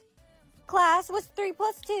cells. Class, what's 3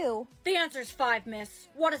 plus 2? The answer's 5, miss.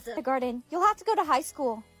 What is it? Kindergarten. You'll have to go to high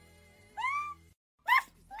school.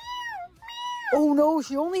 Oh no,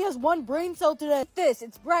 she only has one brain cell today.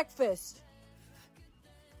 It's breakfast.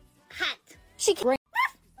 Hat. She can.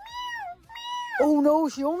 Oh no,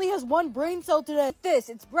 she only has one brain cell today.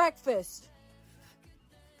 It's breakfast.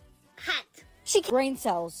 Hat. She can. Brain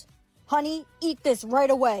cells. Honey, eat this right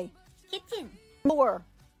away. Kitten. More.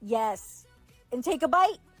 Yes. And take a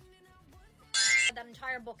bite? That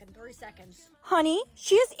entire book in 3 seconds. Honey,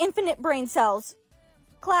 she has infinite brain cells.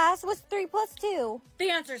 Class, what's 3 plus 2? The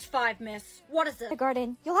answer's 5, miss. What is it?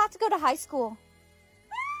 Kindergarten. You'll have to go to high school.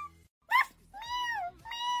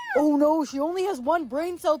 Oh no, she only has one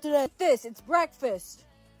brain cell today. It's breakfast.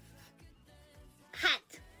 Hat.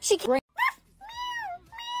 She can.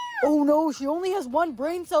 Oh no, she only has one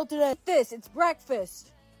brain cell today. It's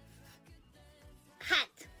breakfast. Hat.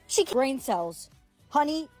 She can. Brain cells.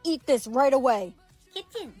 Honey, eat this right away.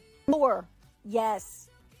 Kitten. More. Yes.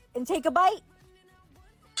 And take a bite?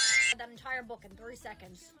 That entire book in 3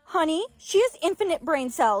 seconds. Honey, she has infinite brain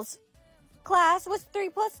cells. Class, what's 3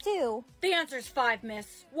 plus 2? The answer's 5,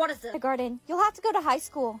 miss. What is it? Kindergarten. You'll have to go to high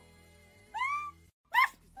school.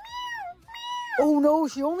 Oh no,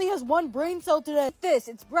 she only has one brain cell today.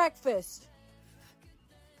 It's breakfast.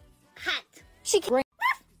 Hat. She can.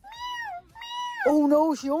 Oh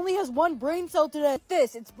no, she only has one brain cell today.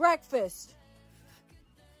 It's breakfast.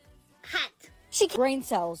 Hat. She can. Brain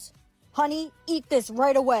cells. Honey, eat this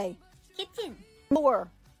right away. Kitten.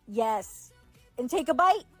 More. Yes. And take a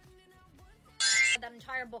bite? That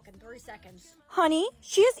entire book in 3 seconds. Honey,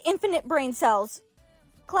 she has infinite brain cells.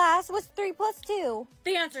 Class, what's 3 plus 2?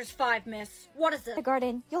 The answer's 5, miss. What is it?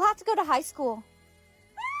 Kindergarten. You'll have to go to high school.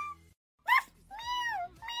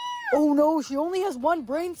 Oh no, she only has one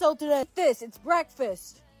brain cell today. It's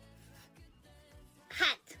breakfast.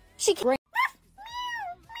 Hat. She can.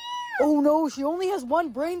 Oh no, she only has one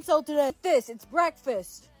brain cell today. It's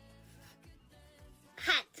breakfast.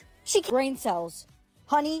 Hat. She can. Brain cells.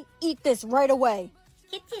 Honey, eat this right away.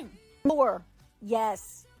 Kitten. More.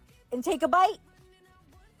 Yes. And take a bite?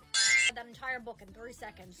 That entire book in 3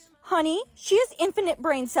 seconds. Honey, she has infinite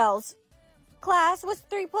brain cells. Class, what's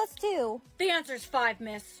 3 plus 2? The answer's 5,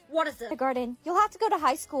 miss. What is it? Kindergarten. You'll have to go to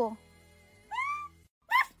high school.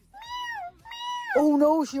 Oh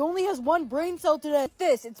no, she only has one brain cell today.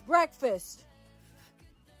 It's breakfast.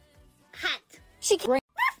 Hat. She can.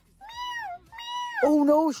 Oh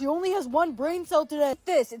no, she only has one brain cell today.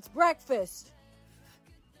 It's breakfast.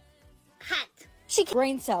 Hat. She can.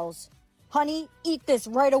 Brain cells. Honey, eat this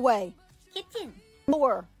right away. Kitten.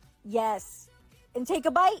 More. Yes. And take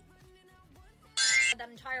a bite? That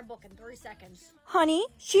entire book in 3 seconds. Honey,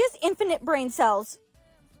 she has infinite brain cells.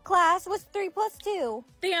 Class, what's 3 plus 2?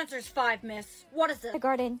 The answer's 5, miss. What is it?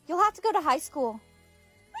 Kindergarten. You'll have to go to high school.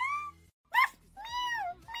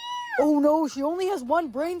 Oh no, she only has one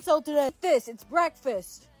brain cell today. It's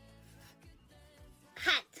breakfast.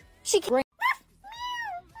 Hat. She can.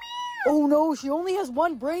 Oh no, she only has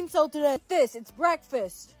one brain cell today. It's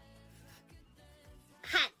breakfast.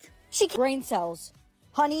 Hat. She can. Brain cells.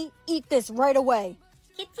 Honey, eat this right away.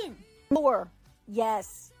 Kitten. More.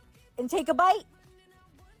 Yes. And take a bite?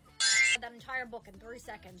 That entire book in 3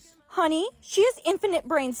 seconds. Honey, she has infinite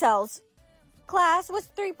brain cells. Class, what's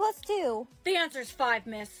 3 plus 2? The answer's 5,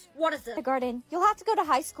 miss. What is it? Kindergarten. You'll have to go to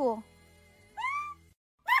high school.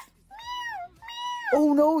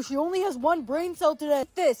 Oh no, she only has one brain cell today.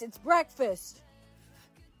 It's breakfast.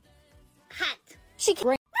 Hat. She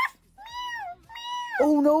can.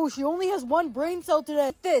 Oh no, she only has one brain cell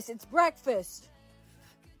today. It's breakfast.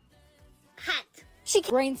 Hat. She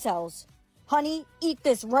can. Brain cells. Honey, eat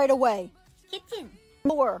this right away. Kitten.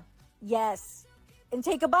 More. Yes. And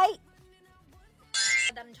take a bite?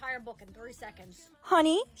 That entire book in 3 seconds.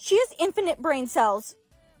 Honey, she has infinite brain cells.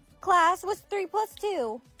 Class, what's 3 plus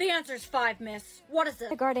 2? The answer's 5, miss. What is it?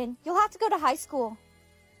 Kindergarten. You'll have to go to high school.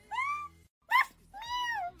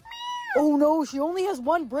 Oh no, she only has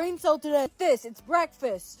one brain cell today. This, it's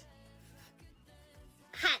breakfast.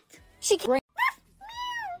 Hot. She can't.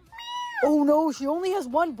 Oh no, she only has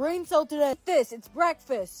one brain cell today. This, it's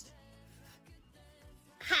breakfast.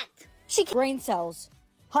 Hot. She can't. Brain cells.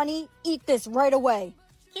 Honey, eat this right away.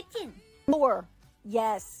 Kitchen. More.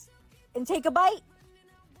 Yes. And take a bite.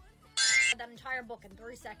 That entire book in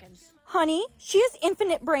 3 seconds. Honey, she has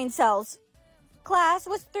infinite brain cells. Class,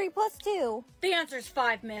 what's 3 plus 2? The answer's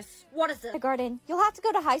 5, miss. What is it? Kindergarten. You'll have to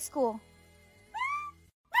go to high school.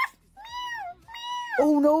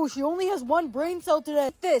 Oh no, she only has one brain cell today.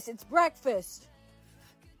 This, it's breakfast.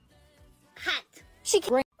 Hot. She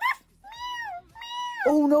can't.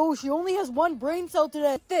 Oh no, she only has one brain cell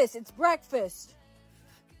today. This, it's breakfast.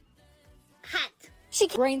 Hot. She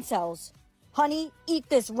can't. Brain cells. Honey, eat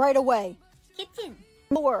this right away. Kitchen.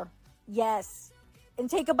 More. Yes. And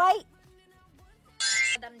take a bite.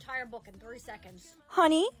 That entire book in 3 seconds.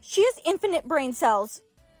 Honey, she has infinite brain cells.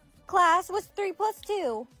 Class, what's 3 plus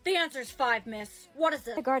 2? The answer's 5, miss. What is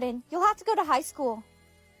it? Kindergarten. You'll have to go to high school.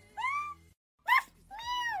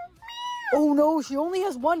 Oh no, she only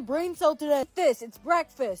has one brain cell today. This, it's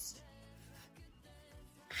breakfast.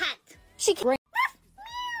 Hot. She can't.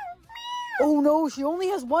 Oh no, she only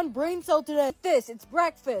has one brain cell today. This, it's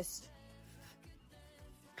breakfast.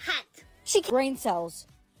 Hot. She can't. Brain cells.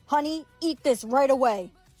 Honey, eat this right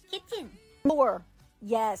away. Kitchen. More.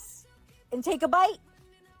 Yes. And take a bite.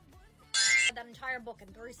 That entire book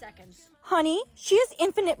in 3 seconds. Honey, she has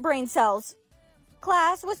infinite brain cells.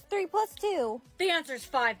 Class, what's 3 plus 2? The answer's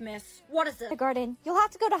 5, miss. What is it? Kindergarten. You'll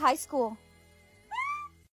have to go to high school.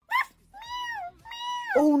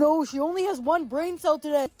 Oh no, she only has one brain cell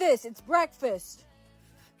today. This, it's breakfast.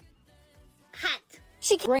 Hot.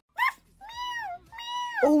 She can't.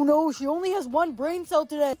 Oh no, she only has one brain cell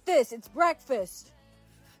today. This, it's breakfast.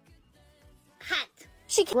 Hot.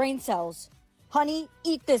 She can't. Brain cells. Honey,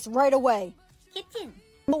 eat this right away. Kitchen.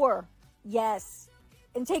 More. Yes.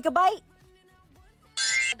 And take a bite.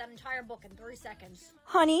 That entire book in 3 seconds.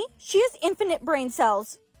 Honey, she has infinite brain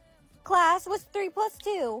cells. Class, what's 3 plus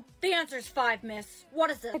 2? The answer's 5, miss. What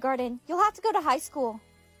is it? Kindergarten. You'll have to go to high school.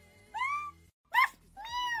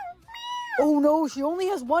 Oh no, she only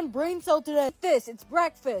has one brain cell today. This, it's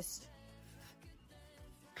breakfast.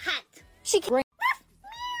 Hot. She can't.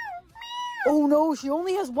 Oh no, she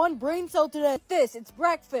only has one brain cell today. This, it's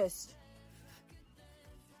breakfast.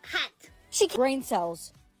 Hot. She can't. Brain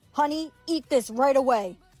cells. Honey, eat this right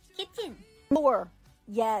away. Kitchen. More.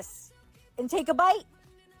 Yes. And take a bite.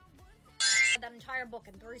 That entire book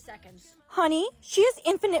in 3 seconds. Honey, she has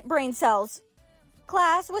infinite brain cells.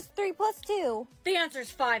 Class, what's 3 plus 2? The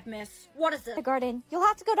answer's 5, miss. What is it? Kindergarten. You'll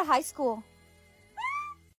have to go to high school.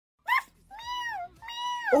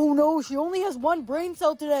 Oh no, she only has one brain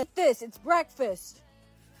cell today. This, it's breakfast.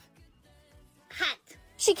 Hot.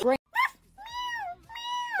 She can't.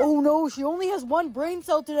 Oh no, she only has one brain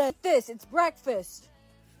cell today. This, it's breakfast.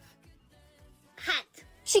 Hot.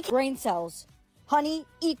 She can't. Brain cells. Honey,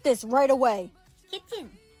 eat this right away. Kitchen.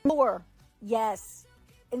 More. Yes.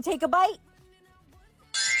 And take a bite.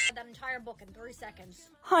 That entire book in 3 seconds.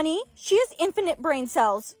 Honey, she has infinite brain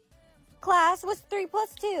cells. Class, what's 3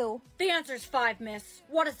 plus 2? The answer's 5, miss.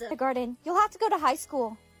 What is it? Kindergarten. You'll have to go to high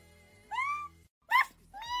school.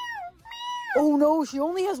 Oh no, she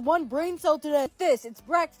only has one brain cell today. This, it's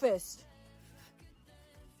breakfast.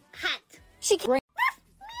 Hot. She can't.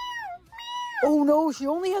 Oh no, she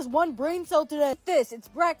only has one brain cell today. This, it's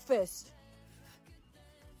breakfast.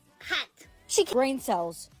 Hot. She can't. Brain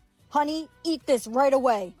cells. Honey, eat this right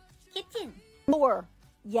away. Kitchen. More.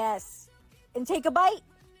 Yes. And take a bite.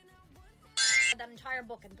 That entire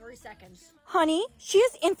book in 3 seconds. Honey, she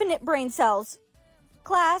has infinite brain cells.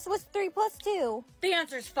 Class, what's 3 plus 2? The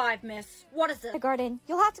answer's 5, miss. What is it? Kindergarten.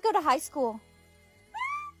 You'll have to go to high school.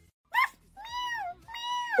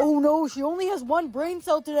 Oh no, she only has one brain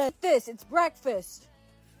cell today. This, it's breakfast.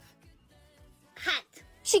 Hot.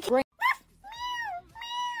 She can't.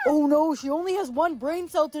 Oh no, she only has one brain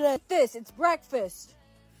cell today. This, it's breakfast.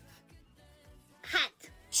 Hot.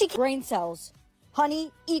 She can't. Brain cells.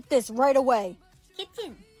 Honey, eat this right away.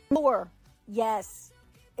 Kitchen. More. Yes.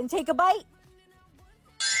 And take a bite.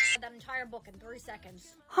 That entire book in 3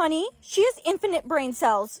 seconds. Honey, she has infinite brain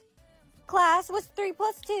cells. Class, what's 3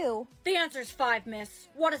 plus 2? The answer's 5, miss.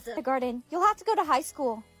 What is it? Kindergarten. You'll have to go to high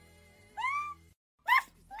school.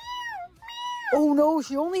 Oh no,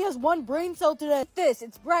 she only has one brain cell today. This,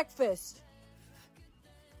 it's breakfast.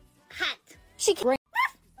 Hot. She can't.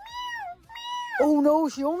 Oh no,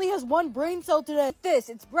 she only has one brain cell today. This,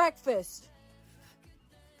 it's breakfast.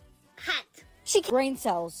 Hot. She can't. Brain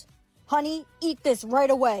cells. Honey, eat this right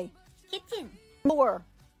away. Kitchen. More.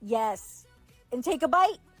 Yes. And take a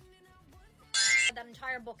bite? That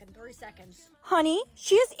entire book in 3 seconds. Honey,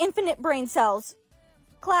 she has infinite brain cells.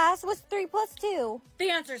 Class, what's 3 plus 2? The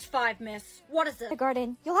answer's 5, miss. What is it?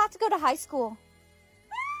 Garden, you'll have to go to high school.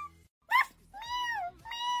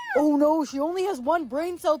 Oh no, she only has one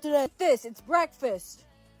brain cell today. It's breakfast.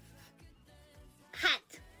 Hat.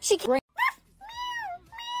 She can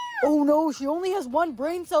Oh no, she only has one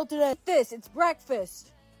brain cell today. It's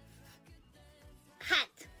breakfast.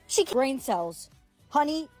 Hat. She can brain cells.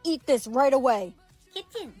 Honey, eat this right away.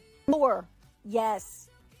 Kitten. More. Yes.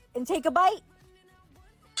 And take a bite?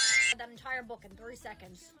 That entire book in 3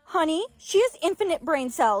 seconds. Honey, she has infinite brain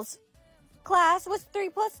cells. Class, what's 3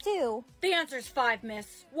 plus 2? The answer's 5,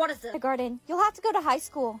 miss. What is it? Garden, you'll have to go to high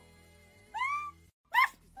school.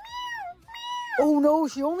 Oh no,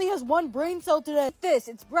 she only has one brain cell today.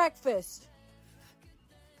 It's breakfast.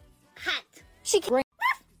 Hat. She can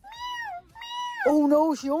Oh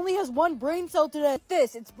no, she only has one brain cell today.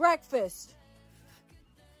 It's breakfast.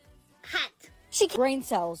 Hat. She can brain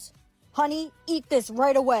cells. Honey, eat this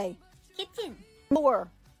right away. Kitten. More.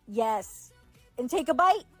 Yes. And take a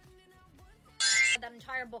bite? That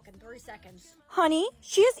entire book in 3 seconds. Honey,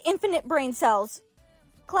 she has infinite brain cells.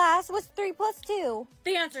 Class, what's 3 plus 2?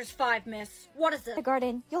 The answer's 5, miss. What is it?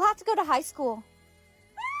 Garden, you'll have to go to high school.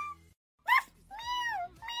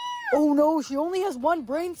 Oh no, she only has one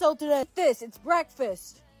brain cell today. It's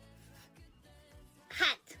breakfast.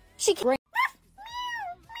 Hat. She can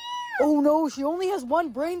Oh no, she only has one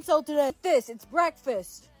brain cell today. It's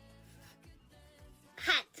breakfast.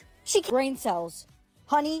 Hat. She can brain cells.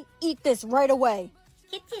 Honey, eat this right away.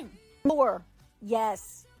 Kitten. More.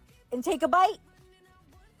 Yes. And take a bite?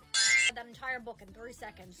 That entire book in 3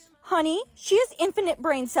 seconds. Honey, she has infinite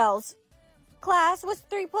brain cells. Class, what's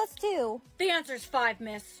 3 plus 2? The answer's 5,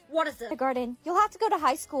 miss. What is it? Garden, you'll have to go to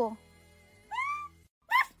high school.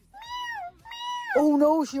 Oh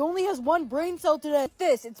no, she only has one brain cell today.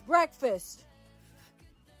 It's breakfast.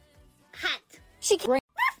 Hat. She can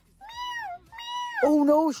Oh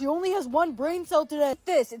no, she only has one brain cell today.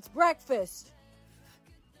 It's breakfast.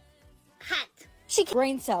 Hat. She can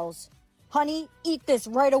brain cells. Honey, eat this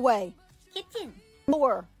right away. Kitten.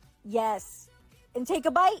 More. Yes. And take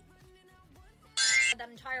a bite? That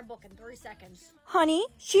entire book in 3 seconds. Honey,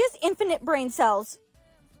 she has infinite brain cells.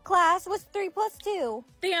 Class, what's 3 plus 2?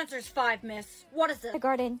 The answer's 5, miss. What is it?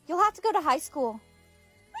 Garden, you'll have to go to high school.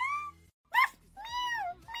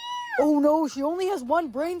 Oh no, she only has one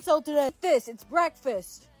brain cell today. It's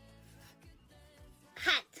breakfast.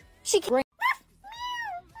 Hat. She can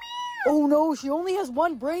Oh no, she only has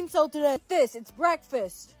one brain cell today. It's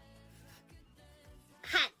breakfast.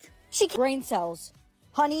 Hat. She can brain cells.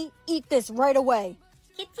 Honey, eat this right away.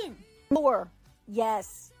 Kitten. More.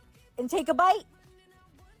 Yes. And take a bite?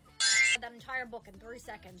 That entire book in 3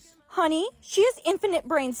 seconds. Honey, she has infinite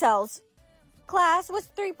brain cells. Class, what's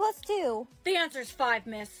 3 plus 2? The answer's 5,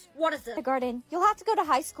 miss. What is it? Garden, you'll have to go to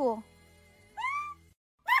high school.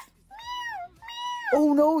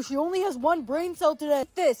 Oh no, she only has one brain cell today.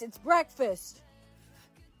 It's breakfast.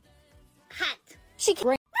 Hat. She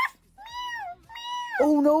can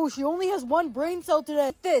Oh no, she only has one brain cell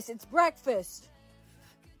today. It's breakfast.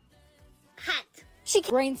 Hat. She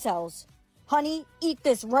can brain cells. Honey, eat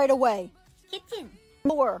this right away. Kitten.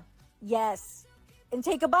 More. Yes. And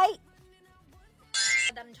take a bite?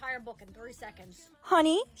 That entire book in 3 seconds.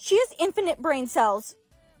 Honey, she has infinite brain cells.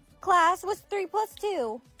 Class, what's 3 plus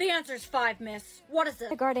 2? The answer's 5, miss. What is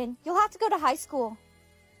it? Garden, you'll have to go to high school.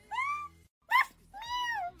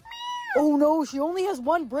 Oh no, she only has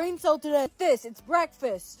one brain cell today. It's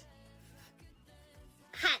breakfast.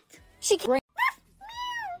 Hat. She can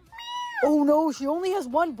Oh no, she only has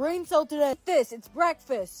one brain cell today. It's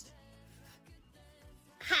breakfast.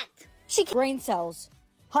 Hat. She can brain cells.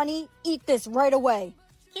 Honey, eat this right away.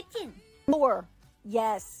 Kitten. More.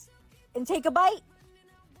 Yes. And take a bite?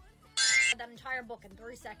 That entire book in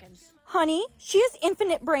 3 seconds. Honey, she has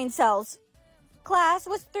infinite brain cells. Class,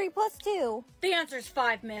 what's 3 plus 2? The answer's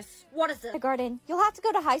 5, miss. What is it? Garden, you'll have to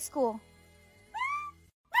go to high school.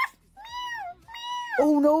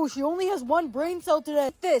 Oh no, she only has one brain cell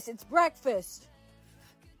today. It's breakfast.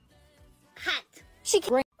 Hat. She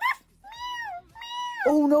can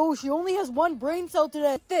Oh no, she only has one brain cell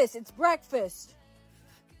today. It's breakfast.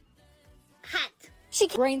 Hat. She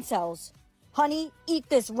can brain cells. Honey, eat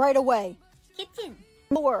this right away. Kitten.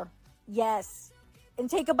 More. Yes. And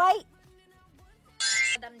take a bite?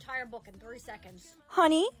 That entire book in 3 seconds.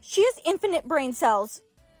 Honey, she has infinite brain cells.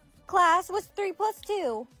 Class, what's 3 plus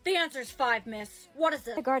 2? The answer's 5, miss. What is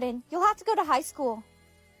it? Garden, you'll have to go to high school.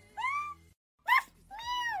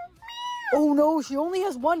 Oh no, she only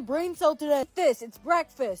has one brain cell today. It's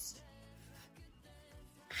breakfast.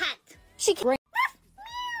 Hot. She can't.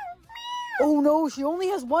 Oh no, she only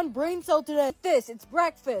has one brain cell today. It's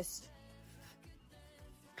breakfast.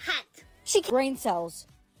 Hot. She can't. Brain cells.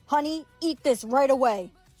 Honey, eat this right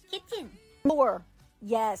away. Kitchen. More.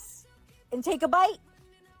 Yes. And take a bite.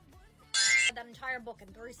 That entire book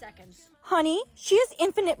in 3 seconds. Honey, she has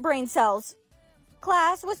infinite brain cells.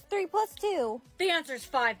 Class was 3 plus 2. The answer's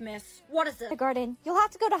 5, miss. What is it? Garden, you'll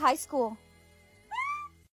have to go to high school.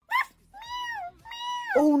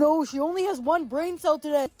 Oh no, she only has one brain cell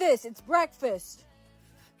today. It's breakfast.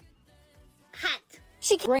 Hot.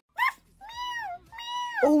 She can't.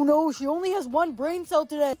 Oh no, she only has one brain cell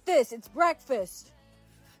today. It's breakfast.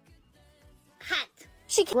 Hot.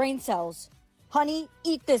 She can't. Brain cells. Honey,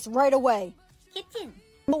 eat this right away. Kitchen.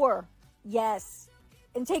 More. Yes.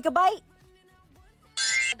 And take a bite.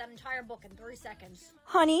 That entire book in 3 seconds.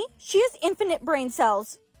 Honey, she has infinite brain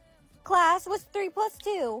cells. Class was 3 plus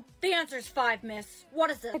 2. The answer's 5, miss. What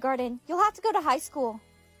is it? Garden, you'll have to go to high school.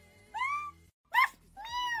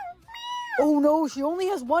 Oh no, she only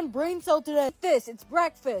has one brain cell today. It's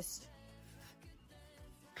breakfast.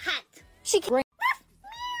 Hot. She can't.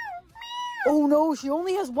 Oh no, she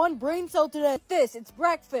only has one brain cell today. It's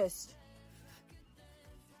breakfast.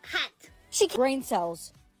 Hot. She can't. Brain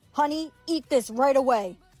cells. Honey, eat this right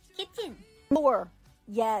away. Kitchen. More.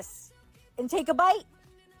 Yes. And take a bite.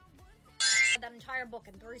 That entire book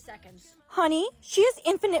in 3 seconds. Honey, she has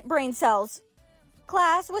infinite brain cells.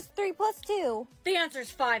 Class was 3 plus 2. The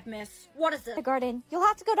answer's 5, miss. What is it? Garden, you'll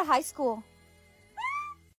have to go to high school.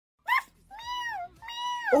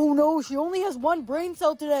 Oh no, she only has one brain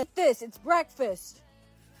cell today. It's breakfast.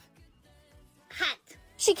 Hot.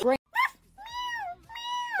 She can't.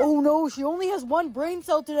 Oh no, she only has one brain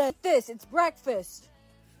cell today. It's breakfast.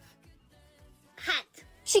 Hot.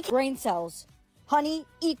 She can't. Brain cells. Honey,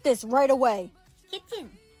 eat this right away. Kitchen.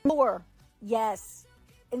 More. Yes.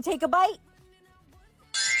 And take a bite.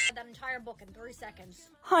 That entire book in 3 seconds.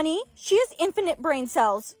 Honey, she has infinite brain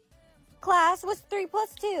cells. Class was 3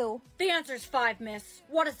 plus 2. The answer's 5, miss.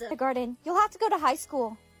 What is it? Garden, you'll have to go to high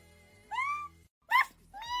school.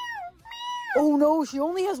 Oh no, she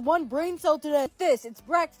only has one brain cell today. It's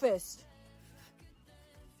breakfast.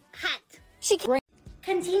 Hot. She can't.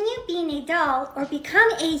 Continue being a doll or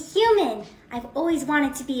become a human. I've always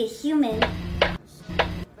wanted to be a human.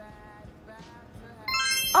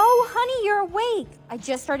 Oh, honey, you're awake. I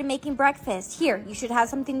just started making breakfast. Here, you should have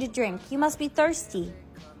something to drink. You must be thirsty.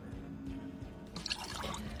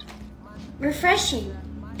 Refreshing.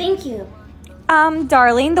 Thank you.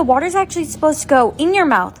 Darling, the water's actually supposed to go in your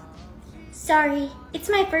mouth. Sorry, it's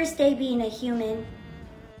my first day being a human.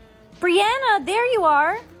 Brianna, there you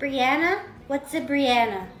are. Brianna? What's a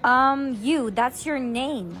Brianna? That's your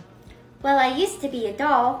name. Well, I used to be a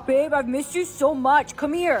doll. Babe, I've missed you so much.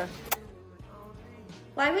 Come here.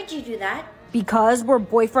 Why would you do that? Because we're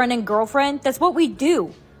boyfriend and girlfriend, that's what we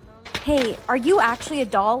do. Hey, are you actually a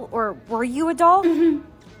doll, or were you a doll?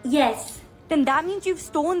 Yes. Then that means you've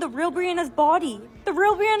stolen the real Brianna's body. The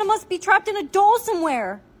real Brianna must be trapped in a doll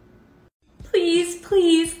somewhere. Please,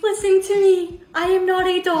 please, listen to me. I am not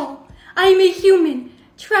a doll. I am a human,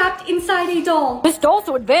 trapped inside a doll. This doll's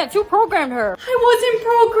so advanced. Who programmed her? I wasn't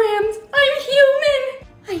programmed. I'm human.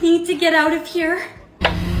 I need to get out of here.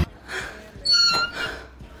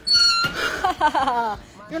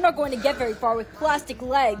 You're not going to get very far with plastic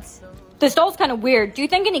legs. This doll's kind of weird. Do you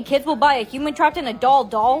think any kids will buy a human trapped in a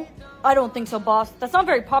doll? I don't think so, boss. That's not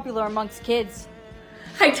very popular amongst kids.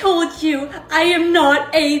 I told you, I am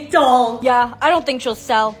not a doll. Yeah, I don't think she'll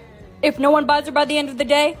sell. If no one buys her by the end of the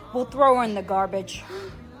day, we'll throw her in the garbage.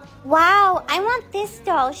 Wow, I want this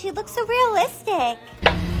doll. She looks so realistic.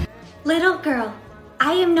 Little girl,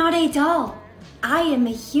 I am not a doll. I am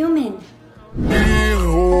a human.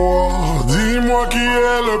 Miroir, dis-moi qui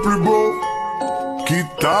est le plus beau, qui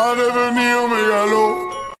t'a devenir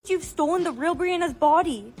mégalo. You've stolen the real Brianna's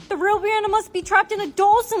body. The real Brianna must be trapped in a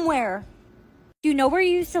doll somewhere. Do you know where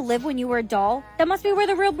you used to live when you were a doll? That must be where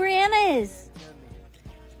the real Brianna is.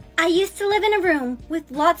 I used to live in a room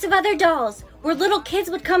with lots of other dolls where little kids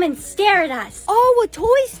would come and stare at us. Oh, a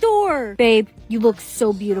toy store. Babe, you look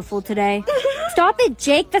so beautiful today. Stop it,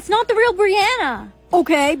 Jake. That's not the real Brianna.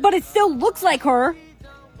 Okay, but it still looks like her.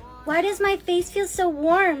 Why does my face feel so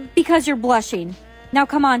warm? Because you're blushing. Now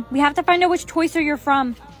come on, we have to find out which toy store you're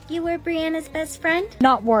from. You were Brianna's best friend?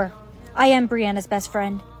 Not were. I am Brianna's best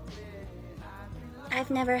friend. I've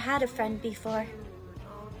never had a friend before.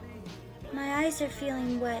 My eyes are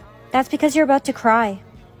feeling wet. That's because you're about to cry.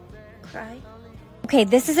 Cry? Okay,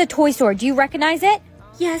 this is a toy store. Do you recognize it?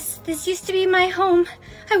 Yes, this used to be my home.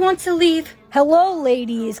 I want to leave. Hello,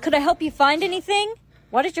 ladies. Could I help you find anything?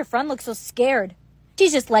 Why does your friend look so scared?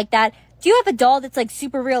 She's just like that. Do you have a doll that's like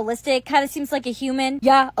super realistic? Kind of seems like a human?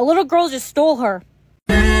 Yeah, a little girl just stole her.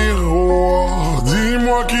 Miroir,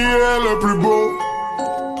 dis-moi qui est le plus beau,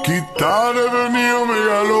 qui t'a devenir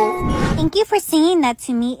mégalo. Thank you for saying that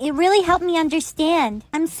to me. It really helped me understand.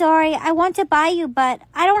 I'm sorry, I want to buy you, but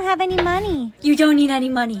I don't have any money. You don't need any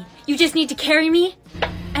money. You just need to carry me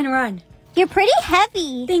and run. You're pretty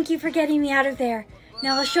heavy. Thank you for getting me out of there.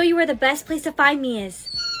 Now I'll show you where the best place to find me is.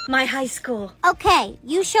 My high school. Okay,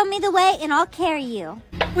 you show me the way and I'll carry you.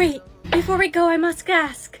 Wait, before we go, I must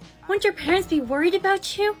ask. Won't your parents be worried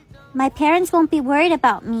about you? My parents won't be worried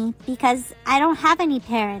about me because I don't have any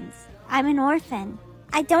parents. I'm an orphan.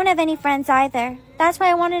 I don't have any friends either. That's why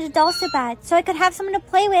I wanted a doll so bad, so I could have someone to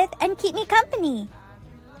play with and keep me company.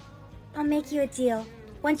 I'll make you a deal.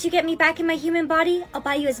 Once you get me back in my human body, I'll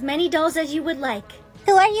buy you as many dolls as you would like.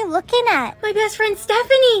 Who are you looking at? My best friend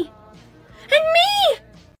Stephanie! And me!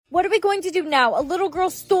 What are we going to do now? A little girl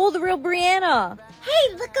stole the real Brianna.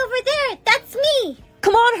 Hey, look over there. That's me.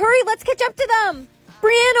 Come on, hurry, let's catch up to them.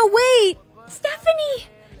 Brianna, wait! Stephanie!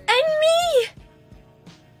 And me!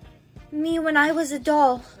 Me when I was a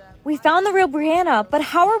doll. We found the real Brianna, but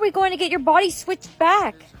how are we going to get your body switched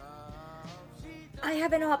back? I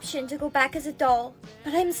have an option to go back as a doll,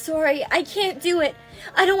 but I'm sorry, I can't do it.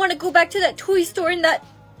 I don't want to go back to that toy store and that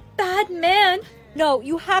bad man. No,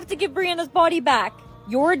 you have to give Brianna's body back.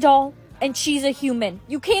 You're a doll, and she's a human.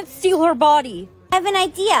 You can't steal her body. I have an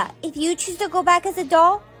idea. If you choose to go back as a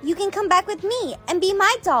doll, you can come back with me and be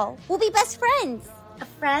my doll. We'll be best friends. A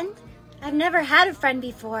friend? I've never had a friend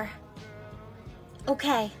before.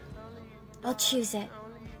 Okay, I'll choose it.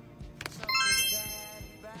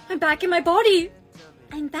 I'm back in my body.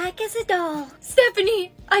 I'm back as a doll.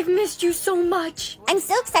 Stephanie, I've missed you so much. I'm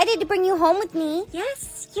so excited to bring you home with me.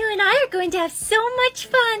 Yes, you and I are going to have so much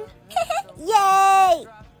fun. Yay!